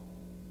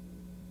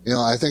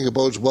 I think it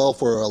bodes well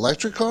for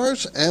electric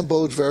cars and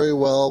bodes very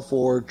well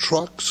for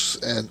trucks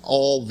and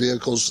all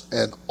vehicles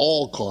and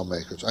all car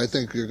makers. I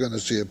think you're going to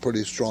see a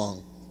pretty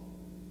strong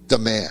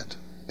demand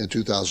in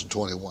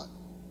 2021.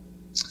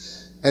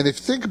 And if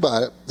you think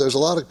about it, there's a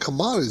lot of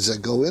commodities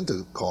that go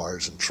into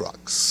cars and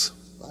trucks,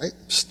 right?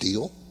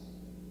 Steel,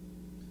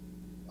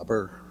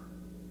 rubber,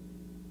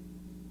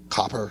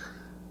 copper,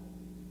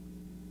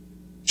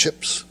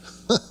 chips,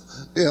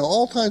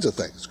 all kinds of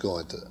things go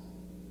into it.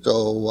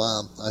 So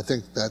I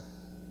think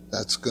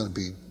that's going to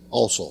be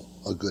also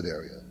a good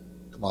area,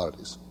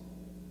 commodities.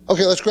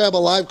 Okay, let's grab a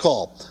live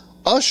call.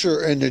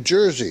 Usher in New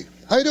Jersey.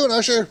 How you doing,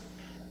 Usher?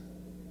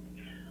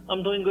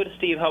 I'm doing good,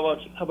 Steve. How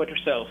about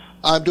yourself?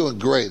 I'm doing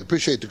great.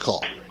 Appreciate the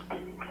call.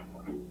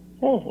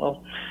 Oh,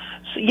 well.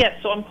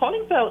 So I'm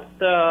calling about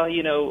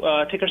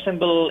ticker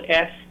symbol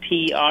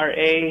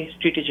STRA,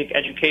 Strategic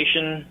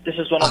Education. This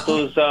is one of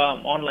those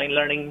online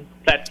learning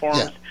platforms.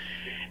 Yeah.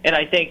 And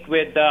I think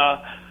with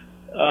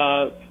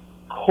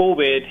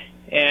COVID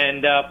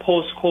and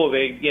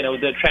post-COVID,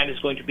 the trend is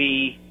going to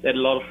be that a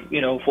lot of,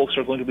 folks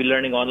are going to be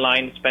learning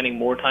online, spending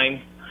more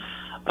time,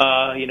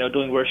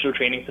 doing virtual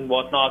trainings and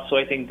whatnot. So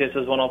I think this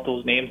is one of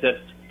those names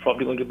that's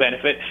probably going to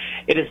benefit.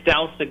 It is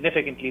down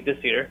significantly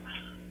this year,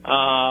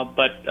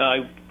 but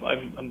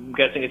I'm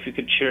guessing if you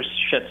could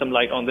shed some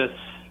light on this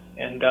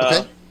and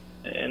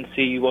and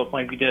see what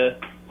might be the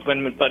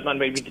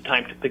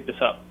time to pick this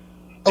up.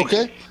 Thank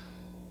you.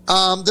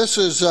 This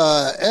is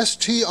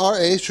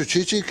STRA,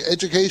 Strategic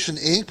Education,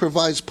 Inc.,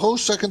 provides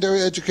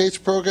post-secondary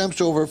education programs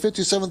to over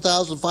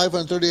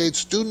 57,538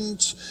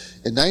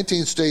 students in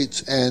 19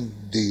 states and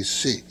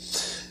D.C.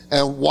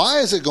 And why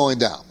is it going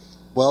down?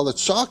 Well, the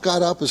stock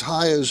got up as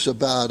high as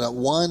about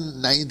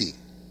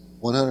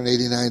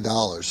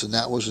 $189, and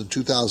that was in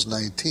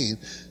 2019.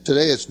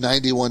 Today it's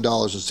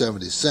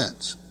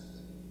 $91.70.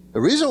 The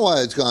reason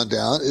why it's gone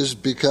down is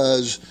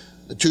because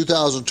in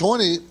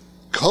 2020,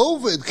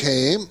 COVID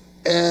came.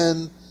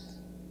 And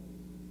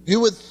you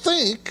would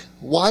think,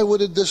 why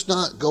would this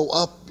not go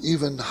up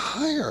even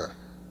higher?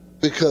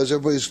 Because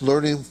everybody's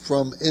learning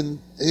from in-home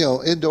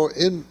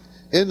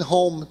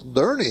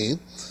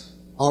learning,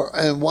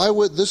 and why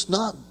would this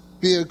not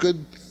be a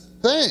good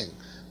thing?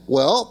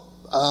 Well,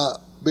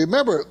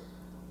 remember,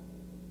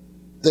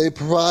 they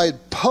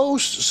provide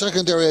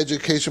post-secondary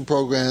education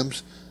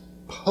programs.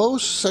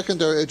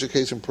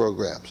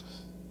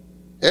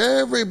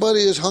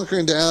 Everybody is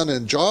hunkering down,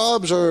 and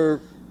jobs are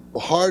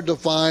hard to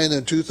find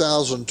in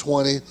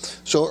 2020,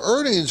 so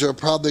earnings are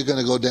probably going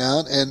to go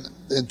down, and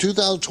in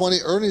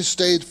 2020 earnings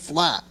stayed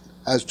flat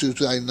as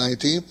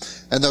 2019,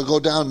 and they'll go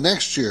down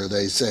next year,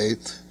 they say,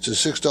 to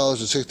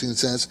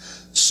 $6.16.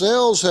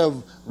 Sales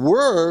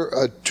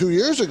were 2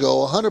 years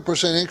ago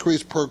 100%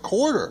 increase per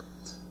quarter.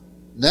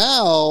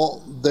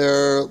 Now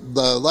the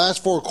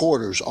last 4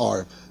 quarters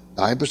are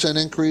 9%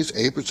 increase,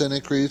 8%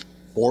 increase,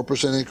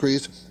 4%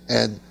 increase,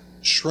 and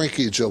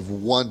shrinkage of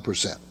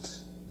 1%.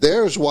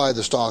 There's why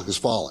the stock is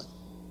falling,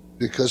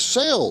 because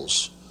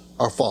sales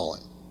are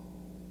falling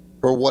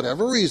for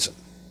whatever reason.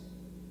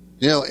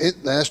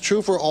 That's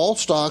true for all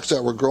stocks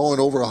that were growing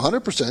over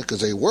 100%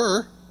 because they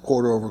were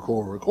quarter over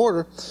quarter over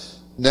quarter.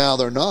 Now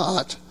they're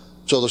not,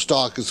 so the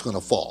stock is going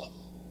to fall.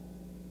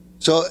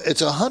 So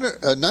it's a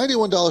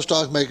 $91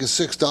 stock making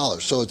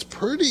 $6. So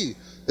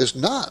it's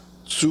not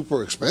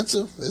super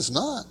expensive. It's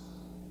not.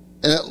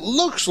 And it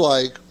looks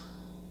like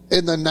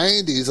in the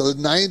 90s, the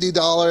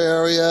 $90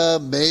 area,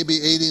 maybe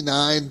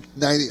 89,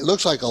 90, it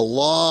looks like a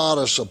lot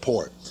of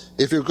support.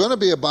 If you're going to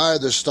be a buyer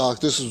of this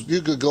stock,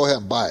 you could go ahead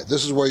and buy it.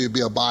 This is where you'd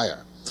be a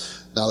buyer.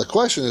 Now the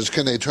question is,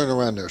 can they turn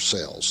around their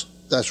sales?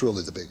 That's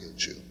really the big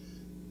issue.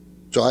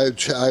 So I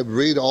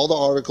read all the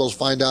articles,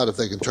 find out if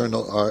they can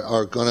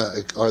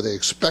are they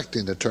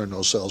expecting to turn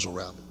those sales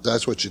around.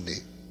 That's what you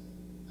need.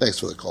 Thanks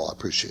for the call. I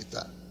appreciate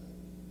that.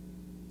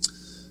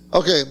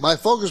 Okay, my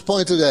focus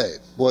point today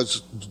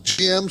was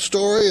GM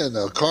story and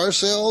the car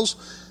sales.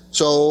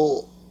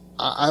 So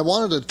I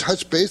wanted to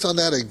touch base on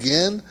that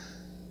again,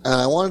 and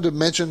I wanted to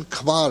mention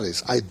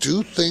commodities. I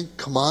do think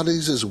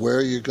commodities is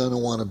where you're going to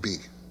want to be.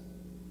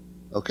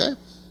 Okay?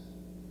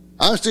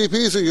 I'm Steve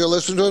Peasley. You're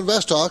listening to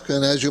Invest Talk,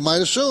 and as you might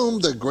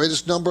assume, the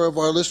greatest number of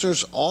our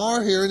listeners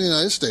are here in the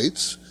United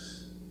States,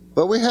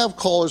 but we have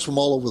callers from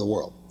all over the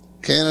world.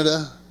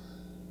 Canada,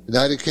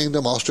 United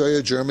Kingdom,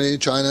 Australia, Germany,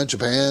 China,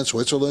 Japan,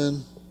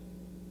 Switzerland.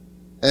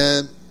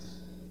 And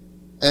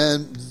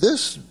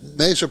this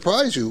may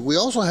surprise you. We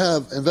also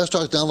have Invest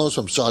Talk downloads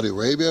from Saudi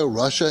Arabia,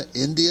 Russia,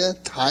 India,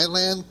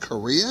 Thailand,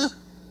 Korea.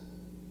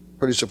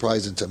 Pretty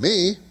surprising to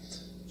me.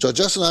 So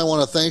Justin and I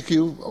want to thank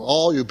you,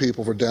 all you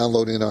people, for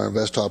downloading our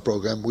Invest Talk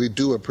program. We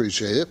do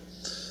appreciate it.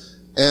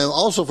 And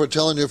also for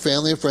telling your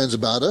family and friends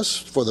about us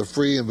for the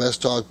free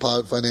Invest Talk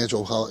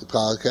financial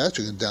podcast.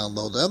 You can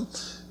download them.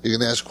 You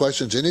can ask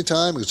questions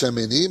anytime. You can send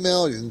me an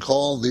email. You can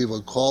call and leave a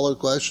caller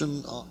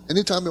question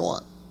anytime you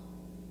want.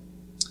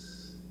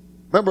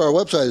 Remember, our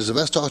website is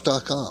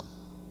investtalk.com.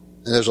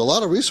 And there's a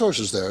lot of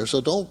resources there, so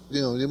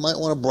you might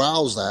want to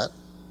browse that,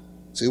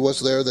 see what's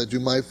there that you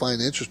might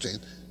find interesting.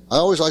 I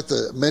always like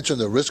to mention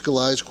the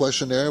Riskalyze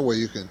questionnaire, where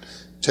you can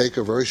take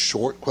a very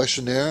short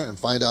questionnaire and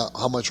find out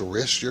how much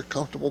risk you're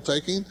comfortable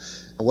taking.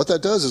 And what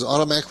that does is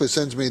automatically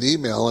sends me an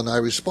email, and I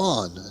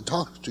respond and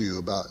talk to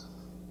you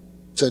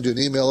send you an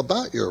email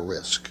about your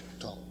risk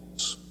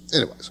tolerance.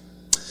 Anyways.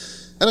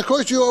 And of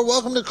course, you are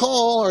welcome to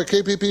call our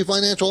KPP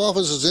Financial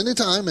offices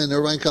anytime in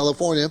Irvine,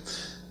 California.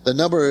 The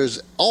number is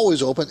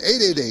always open,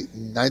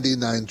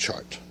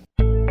 888-99-CHART.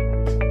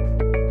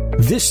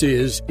 This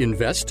is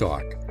Invest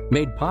Talk,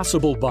 made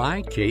possible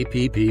by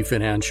KPP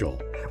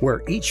Financial,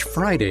 where each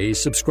Friday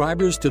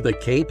subscribers to the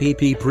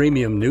KPP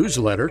Premium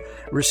newsletter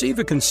receive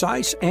a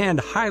concise and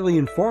highly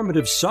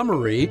informative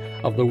summary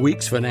of the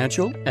week's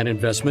financial and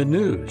investment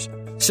news,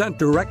 sent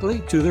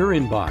directly to their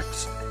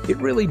inbox. It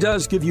really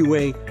does give you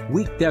a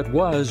week that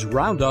was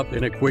roundup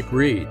in a quick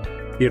read.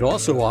 It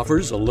also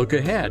offers a look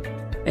ahead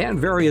and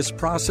various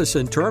process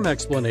and term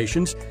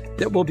explanations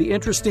that will be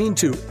interesting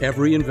to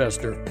every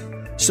investor.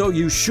 So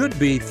you should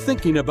be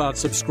thinking about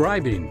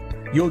subscribing.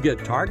 You'll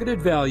get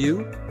targeted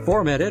value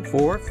formatted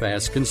for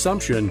fast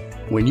consumption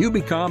when you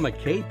become a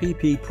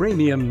KPP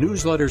Premium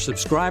newsletter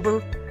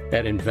subscriber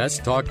at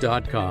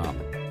investtalk.com.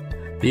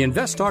 The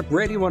Invest Talk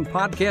Radio and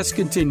podcast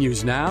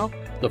continues now.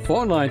 The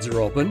phone lines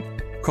are open.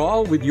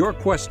 Call with your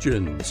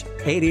questions.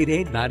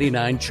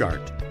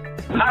 888-99-CHART.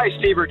 Hi,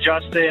 Steve or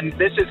Justin.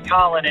 This is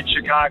Colin in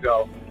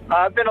Chicago.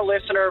 I've been a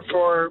listener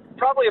for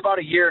probably about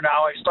a year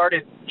now. I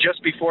started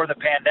just before the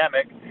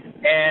pandemic,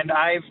 and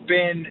I've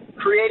been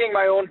creating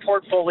my own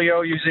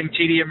portfolio using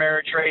TD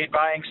Ameritrade,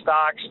 buying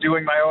stocks,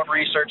 doing my own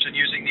research, and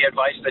using the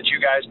advice that you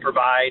guys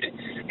provide.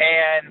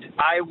 And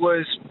I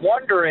was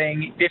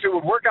wondering if it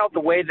would work out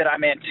the way that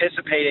I'm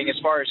anticipating as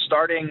far as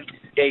starting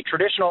a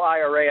traditional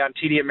IRA on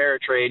TD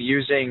Ameritrade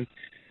using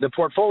the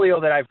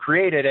portfolio that I've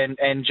created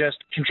and just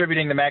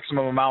contributing the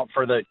maximum amount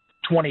for the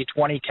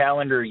 2020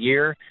 calendar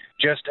year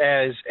just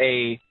as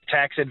a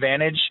tax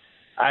advantage.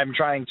 I'm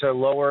trying to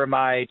lower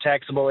my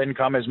taxable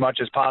income as much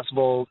as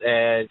possible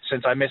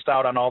since I missed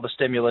out on all the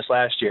stimulus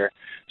last year.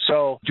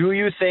 So do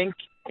you think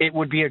it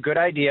would be a good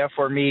idea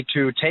for me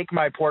to take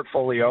my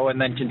portfolio and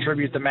then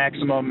contribute the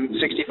maximum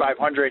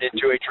 $6,500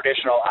 into a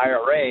traditional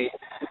IRA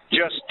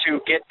just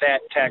to get that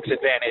tax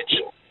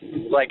advantage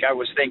like I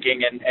was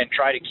thinking and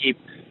try to keep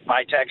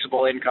my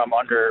taxable income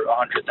under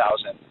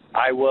 $100,000?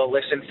 I will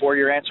listen for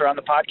your answer on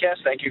the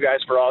podcast. Thank you guys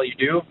for all you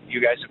do. You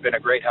guys have been a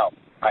great help.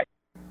 Bye.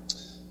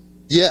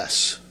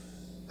 Yes.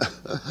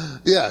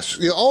 Yes.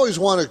 You always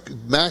want to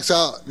max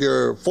out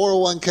your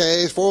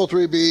 401ks,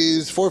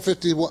 403bs,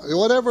 450,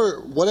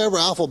 whatever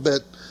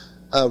alphabet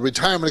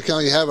retirement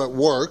account you have at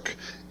work,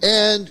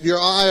 and your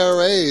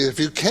IRA if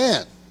you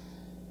can.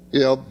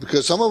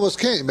 Because some of us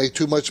can't make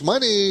too much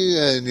money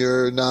and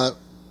you're not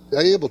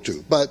able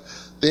to. But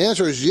the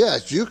answer is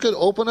yes. You could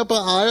open up an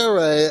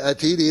IRA at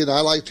TD, and I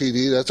like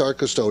TD. That's our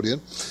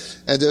custodian,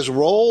 and just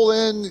roll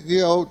in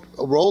your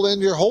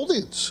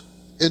holdings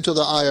into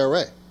the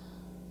IRA.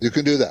 You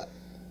can do that,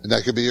 and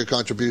that could be your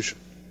contribution.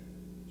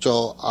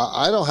 So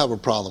I don't have a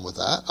problem with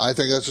that. I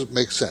think that just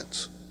makes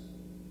sense.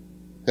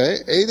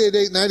 Okay,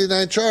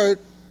 888-99-CHART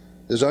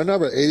is our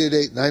number,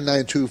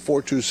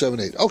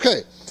 888-992-4278.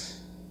 Okay.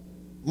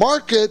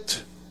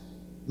 Market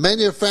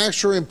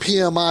manufacturing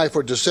PMI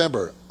for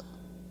December.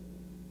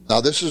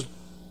 Now, this is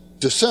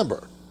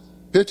December.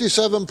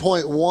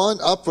 57.1,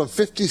 up from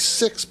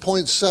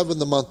 56.7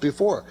 the month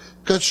before.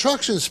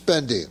 Construction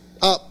spending,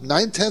 up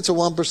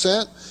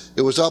 0.9%.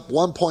 It was up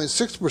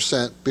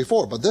 1.6%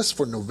 before, but this is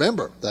for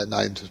November, that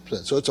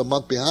 9%, so it's a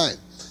month behind.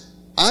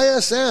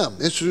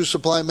 ISM, Institute of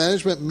Supply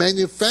Management,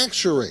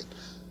 manufacturing,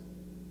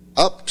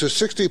 up to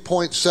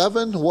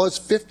 60.7, was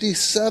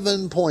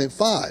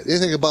 57.5.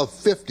 Anything above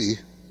 50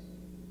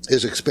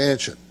 is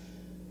expansion.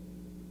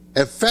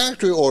 And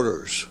factory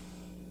orders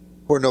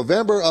for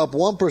November, up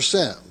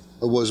 1%.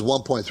 It was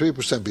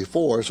 1.3%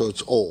 before, so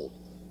it's old.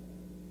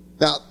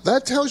 Now,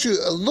 that tells you,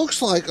 it looks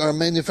like our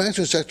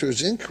manufacturing sector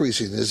is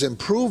increasing, is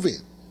improving.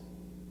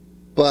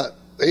 But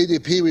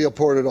ADP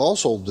reported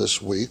also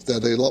this week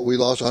that we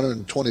lost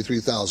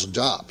 123,000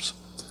 jobs.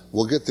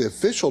 We'll get the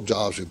official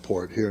jobs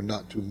report here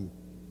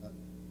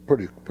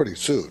pretty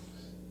soon.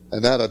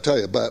 And that I'll tell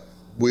you. But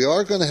we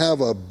are going to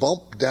have a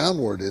bump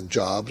downward in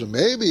jobs and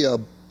maybe a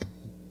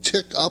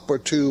tick up or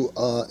two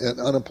in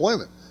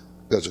unemployment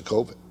because of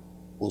COVID.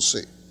 We'll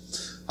see.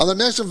 On the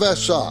next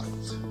Invest Talk,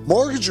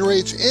 mortgage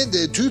rates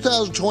ended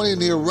 2020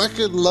 near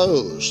record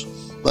lows,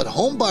 but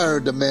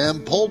homebuyer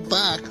demand pulled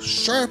back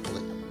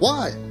sharply.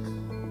 Why?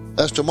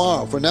 That's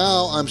tomorrow. For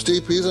now, I'm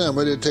Steve Peasley. I'm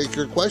ready to take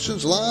your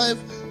questions live,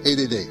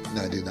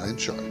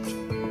 888-99-CHART.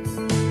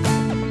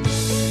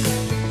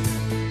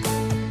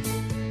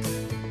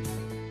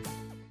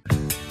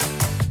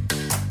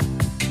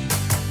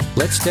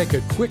 Let's take a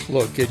quick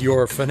look at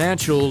your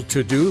financial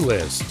to-do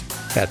list.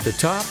 At the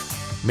top,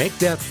 make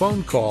that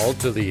phone call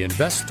to the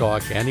Invest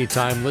Talk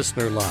Anytime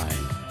listener line.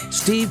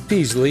 Steve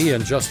Peasley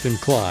and Justin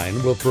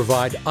Klein will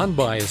provide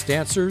unbiased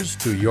answers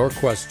to your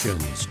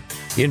questions.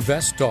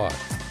 Invest Talk,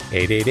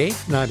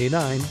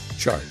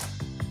 888-99-CHART.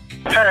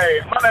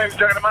 Hey, my name's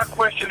Johnny. My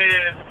question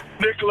is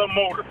Nikola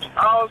Motors.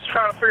 I was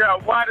trying to figure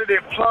out why did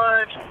it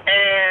plunge,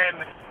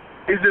 and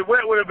is it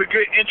what would be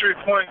good entry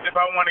points if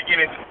I want to get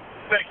into it?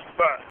 Thank you.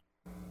 Bye.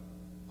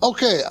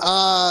 Okay,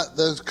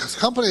 the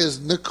company is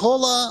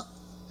Nikola,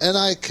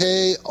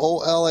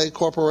 Nikola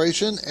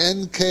Corporation.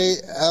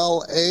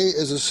 NKLA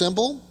is a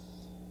symbol.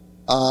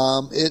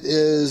 It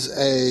is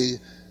a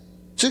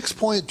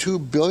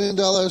 $6.2 billion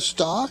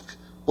stock.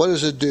 What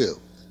does it do?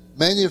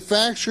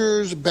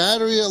 Manufactures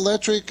battery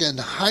electric and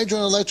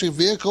hydrogen electric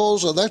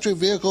vehicles, electric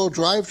vehicle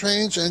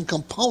drivetrains, and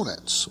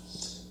components.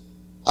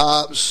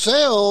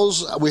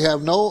 Sales, I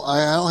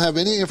don't have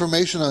any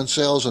information on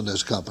sales in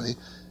this company.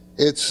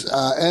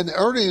 And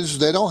earnings,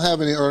 they don't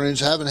have any earnings,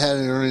 haven't had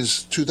any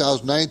earnings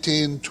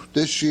 2019,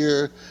 this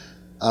year.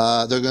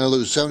 They're going to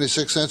lose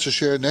 76 cents a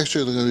share. Next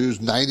year, they're going to lose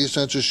 90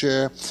 cents a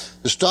share.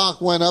 The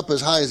stock went up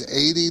as high as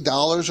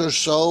 $80 or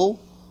so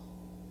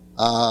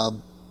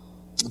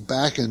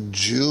back in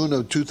June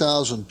of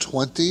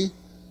 2020.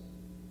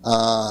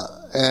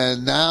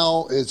 And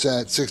now it's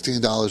at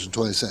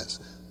 $16.20.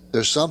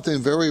 There's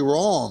something very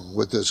wrong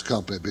with this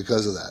company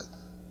because of that.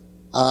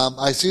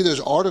 I see there's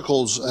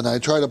articles, and I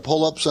try to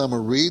pull up some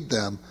and read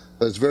them,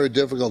 but it's very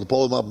difficult to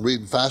pull them up and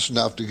read them fast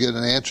enough to get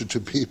an answer to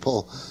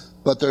people.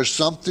 But there's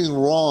something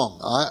wrong.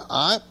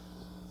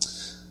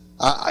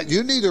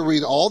 You need to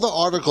read all the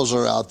articles that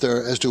are out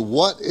there as to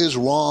what is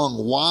wrong.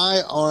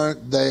 Why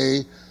aren't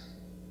they,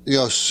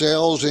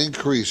 sales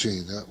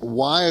increasing?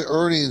 Why are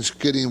earnings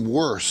getting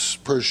worse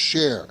per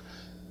share?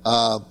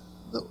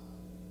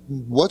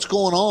 What's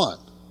going on?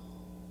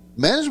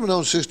 Management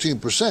owns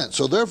 16%,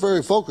 so they're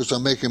very focused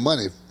on making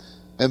money.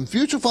 And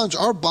mutual funds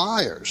are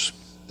buyers.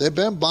 They've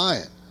been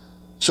buying.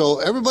 So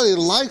everybody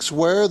likes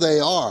where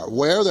they are.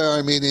 Where they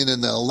are, meaning in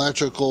the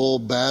electrical,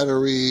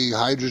 battery,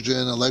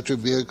 hydrogen, electric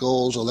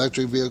vehicles,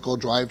 electric vehicle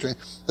drivetrain.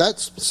 That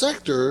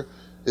sector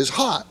is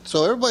hot.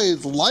 So everybody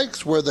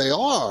likes where they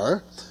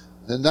are,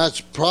 and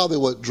that's probably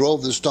what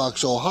drove the stock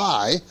so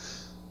high.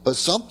 But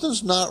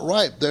something's not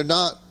right. They're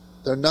not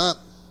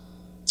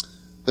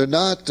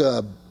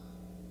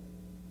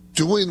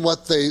doing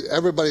what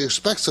everybody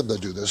expects them to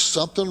do. There's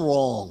something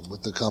wrong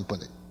with the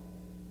company.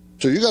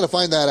 So you got to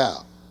find that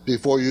out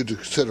before you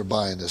consider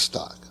buying this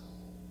stock.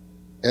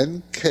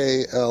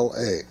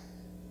 NKLA.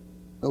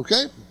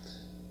 Okay?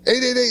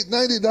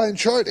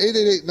 888-99-CHART,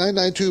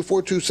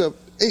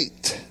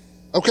 888-992-4278.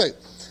 Okay.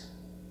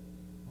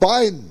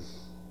 Biden.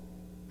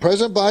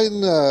 President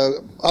Biden,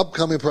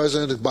 upcoming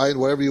President Biden,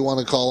 whatever you want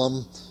to call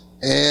him,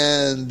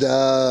 and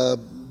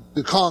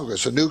the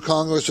Congress, a new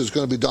Congress is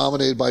going to be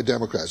dominated by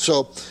Democrats.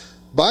 So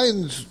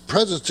Biden's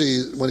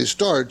presidency, when he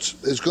starts,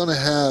 is going to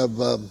have,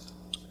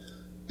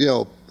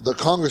 the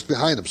Congress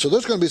behind him. So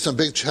there's going to be some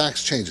big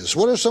tax changes.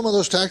 What are some of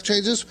those tax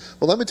changes?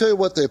 Well, let me tell you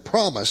what they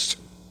promised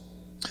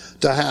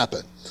to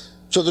happen.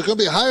 So there's going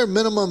to be a higher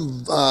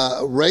minimum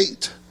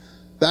rate,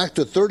 back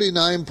to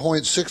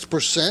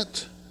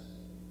 39.6%.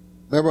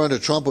 Remember, under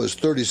Trump it was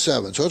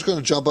 37, so it's going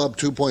to jump up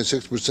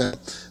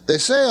 2.6%. They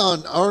say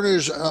on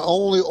earners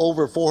only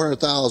over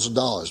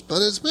 $400,000,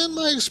 but it's been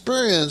my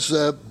experience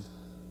that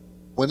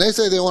When they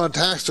say they want to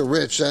tax the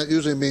rich, that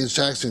usually means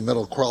taxing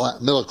middle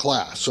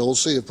class. So we'll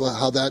see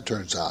how that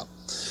turns out.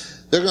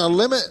 They're going to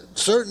limit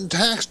certain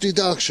tax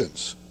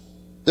deductions.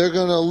 They're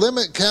going to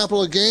limit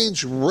capital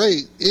gains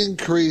rate,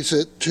 increase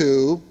it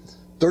to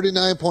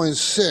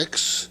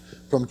 39.6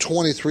 from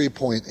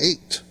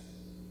 23.8.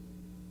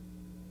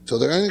 So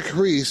they're going to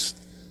increase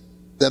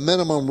the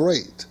minimum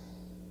rate,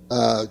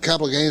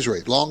 capital gains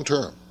rate, long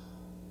term.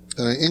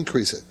 Going to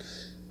increase it.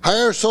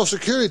 Higher Social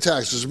Security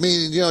taxes,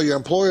 meaning, your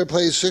employer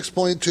pays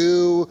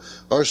 6.2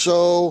 or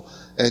so,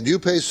 and you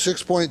pay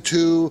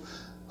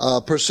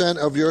 6.2%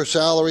 of your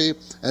salary,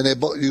 and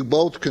you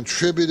both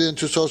contribute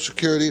into Social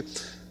Security.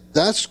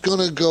 That's going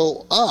to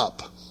go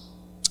up.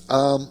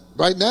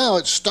 Right now,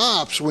 it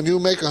stops when you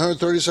make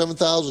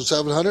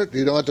 $137,700.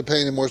 You don't have to pay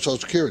any more Social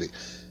Security.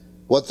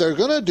 What they're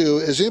going to do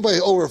is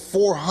anybody over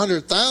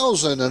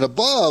 $400,000 and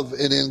above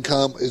in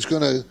income is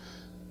going to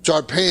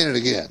start paying it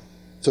again.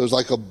 So it's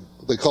like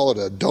they call it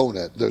a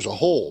donut. There's a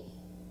hole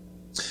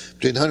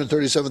between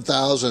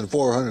 $137,000 and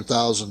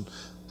 $400,000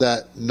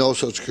 that no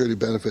Social Security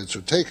benefits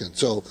are taken.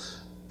 So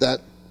that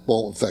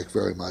won't affect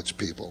very much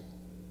people.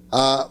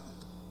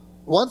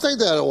 One thing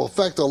that will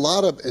affect a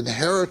lot of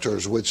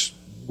inheritors, which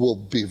will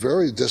be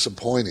very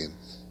disappointing,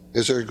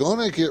 is they're going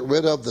to get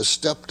rid of the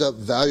stepped-up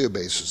value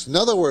basis. In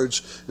other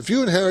words, if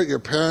you inherit your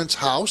parents'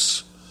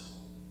 house,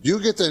 you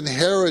get to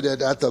inherit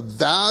it at the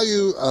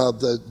value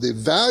of the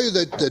value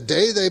that the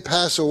day they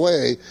pass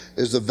away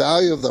is the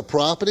value of the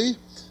property.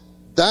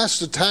 That's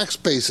the tax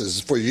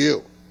basis for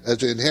you as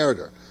the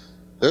inheritor.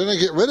 They're going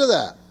to get rid of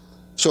that.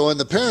 So when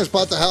the parents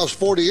bought the house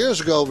 40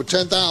 years ago for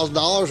 $10,000 or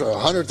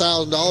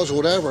 $100,000 or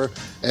whatever,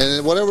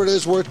 and whatever it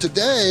is worth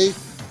today,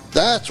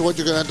 that's what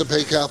you're going to have to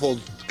pay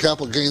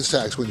capital gains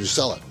tax when you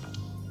sell it.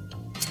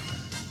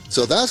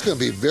 So that's going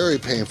to be very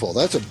painful.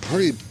 That's a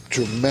pretty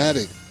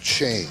dramatic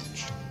change.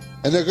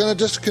 And they're going to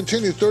just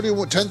continue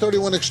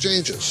 1031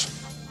 exchanges.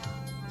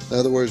 In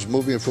other words,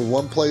 moving from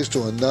one place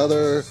to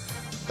another,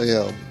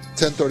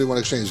 1031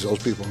 exchanges, those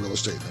people in real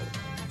estate know.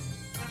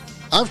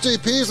 I'm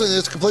Steve Peasley, and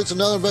this completes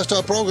another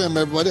InvestTalk program,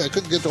 everybody. I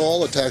couldn't get to all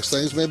the tax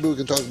things. Maybe we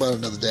can talk about it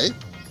another day.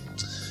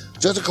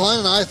 Jessica Klein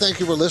and I thank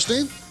you for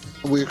listening.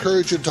 We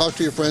encourage you to talk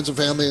to your friends and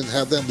family and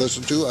have them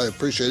listen to. I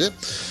appreciate it.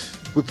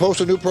 We post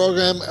a new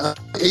program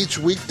each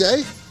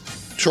weekday,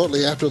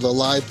 shortly after the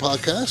live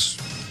podcast.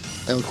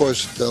 And, of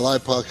course, the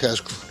live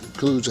podcast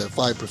concludes at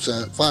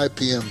 5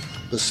 p.m.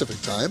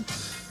 Pacific time.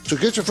 So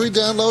get your free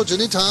downloads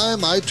anytime,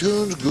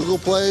 iTunes, Google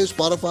Play,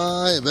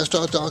 Spotify,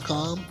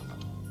 InvestTalk.com.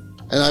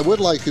 And I would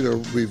like you to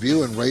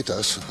review and rate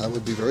us. That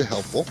would be very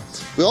helpful.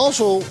 We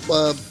also,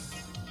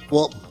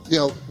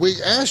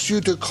 we asked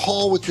you to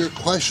call with your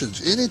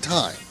questions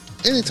anytime.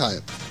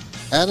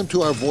 Add them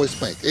to our voice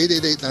bank,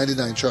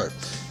 888-99-CHART.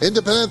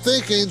 Independent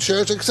thinking,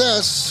 share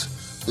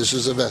success. This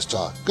is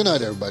InvestTalk. Good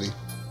night, everybody.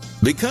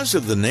 Because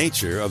of the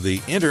nature of the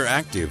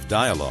interactive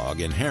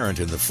dialogue inherent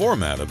in the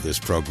format of this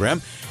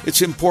program,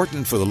 it's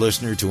important for the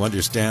listener to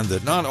understand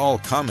that not all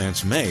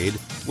comments made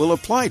will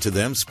apply to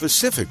them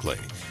specifically.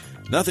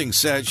 Nothing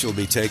said shall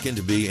be taken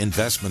to be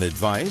investment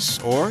advice,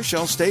 or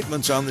shall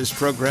statements on this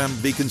program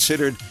be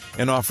considered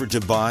an offer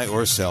to buy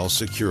or sell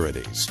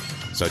securities.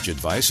 Such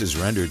advice is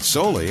rendered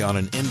solely on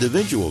an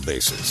individual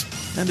basis,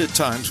 and at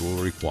times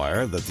will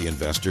require that the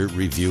investor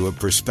review a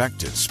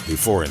prospectus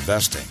before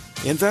investing.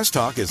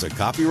 InvestTalk is a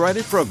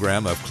copyrighted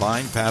program of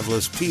Klein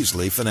Pavlis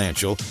Peasley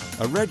Financial,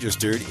 a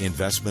registered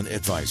investment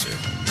advisor.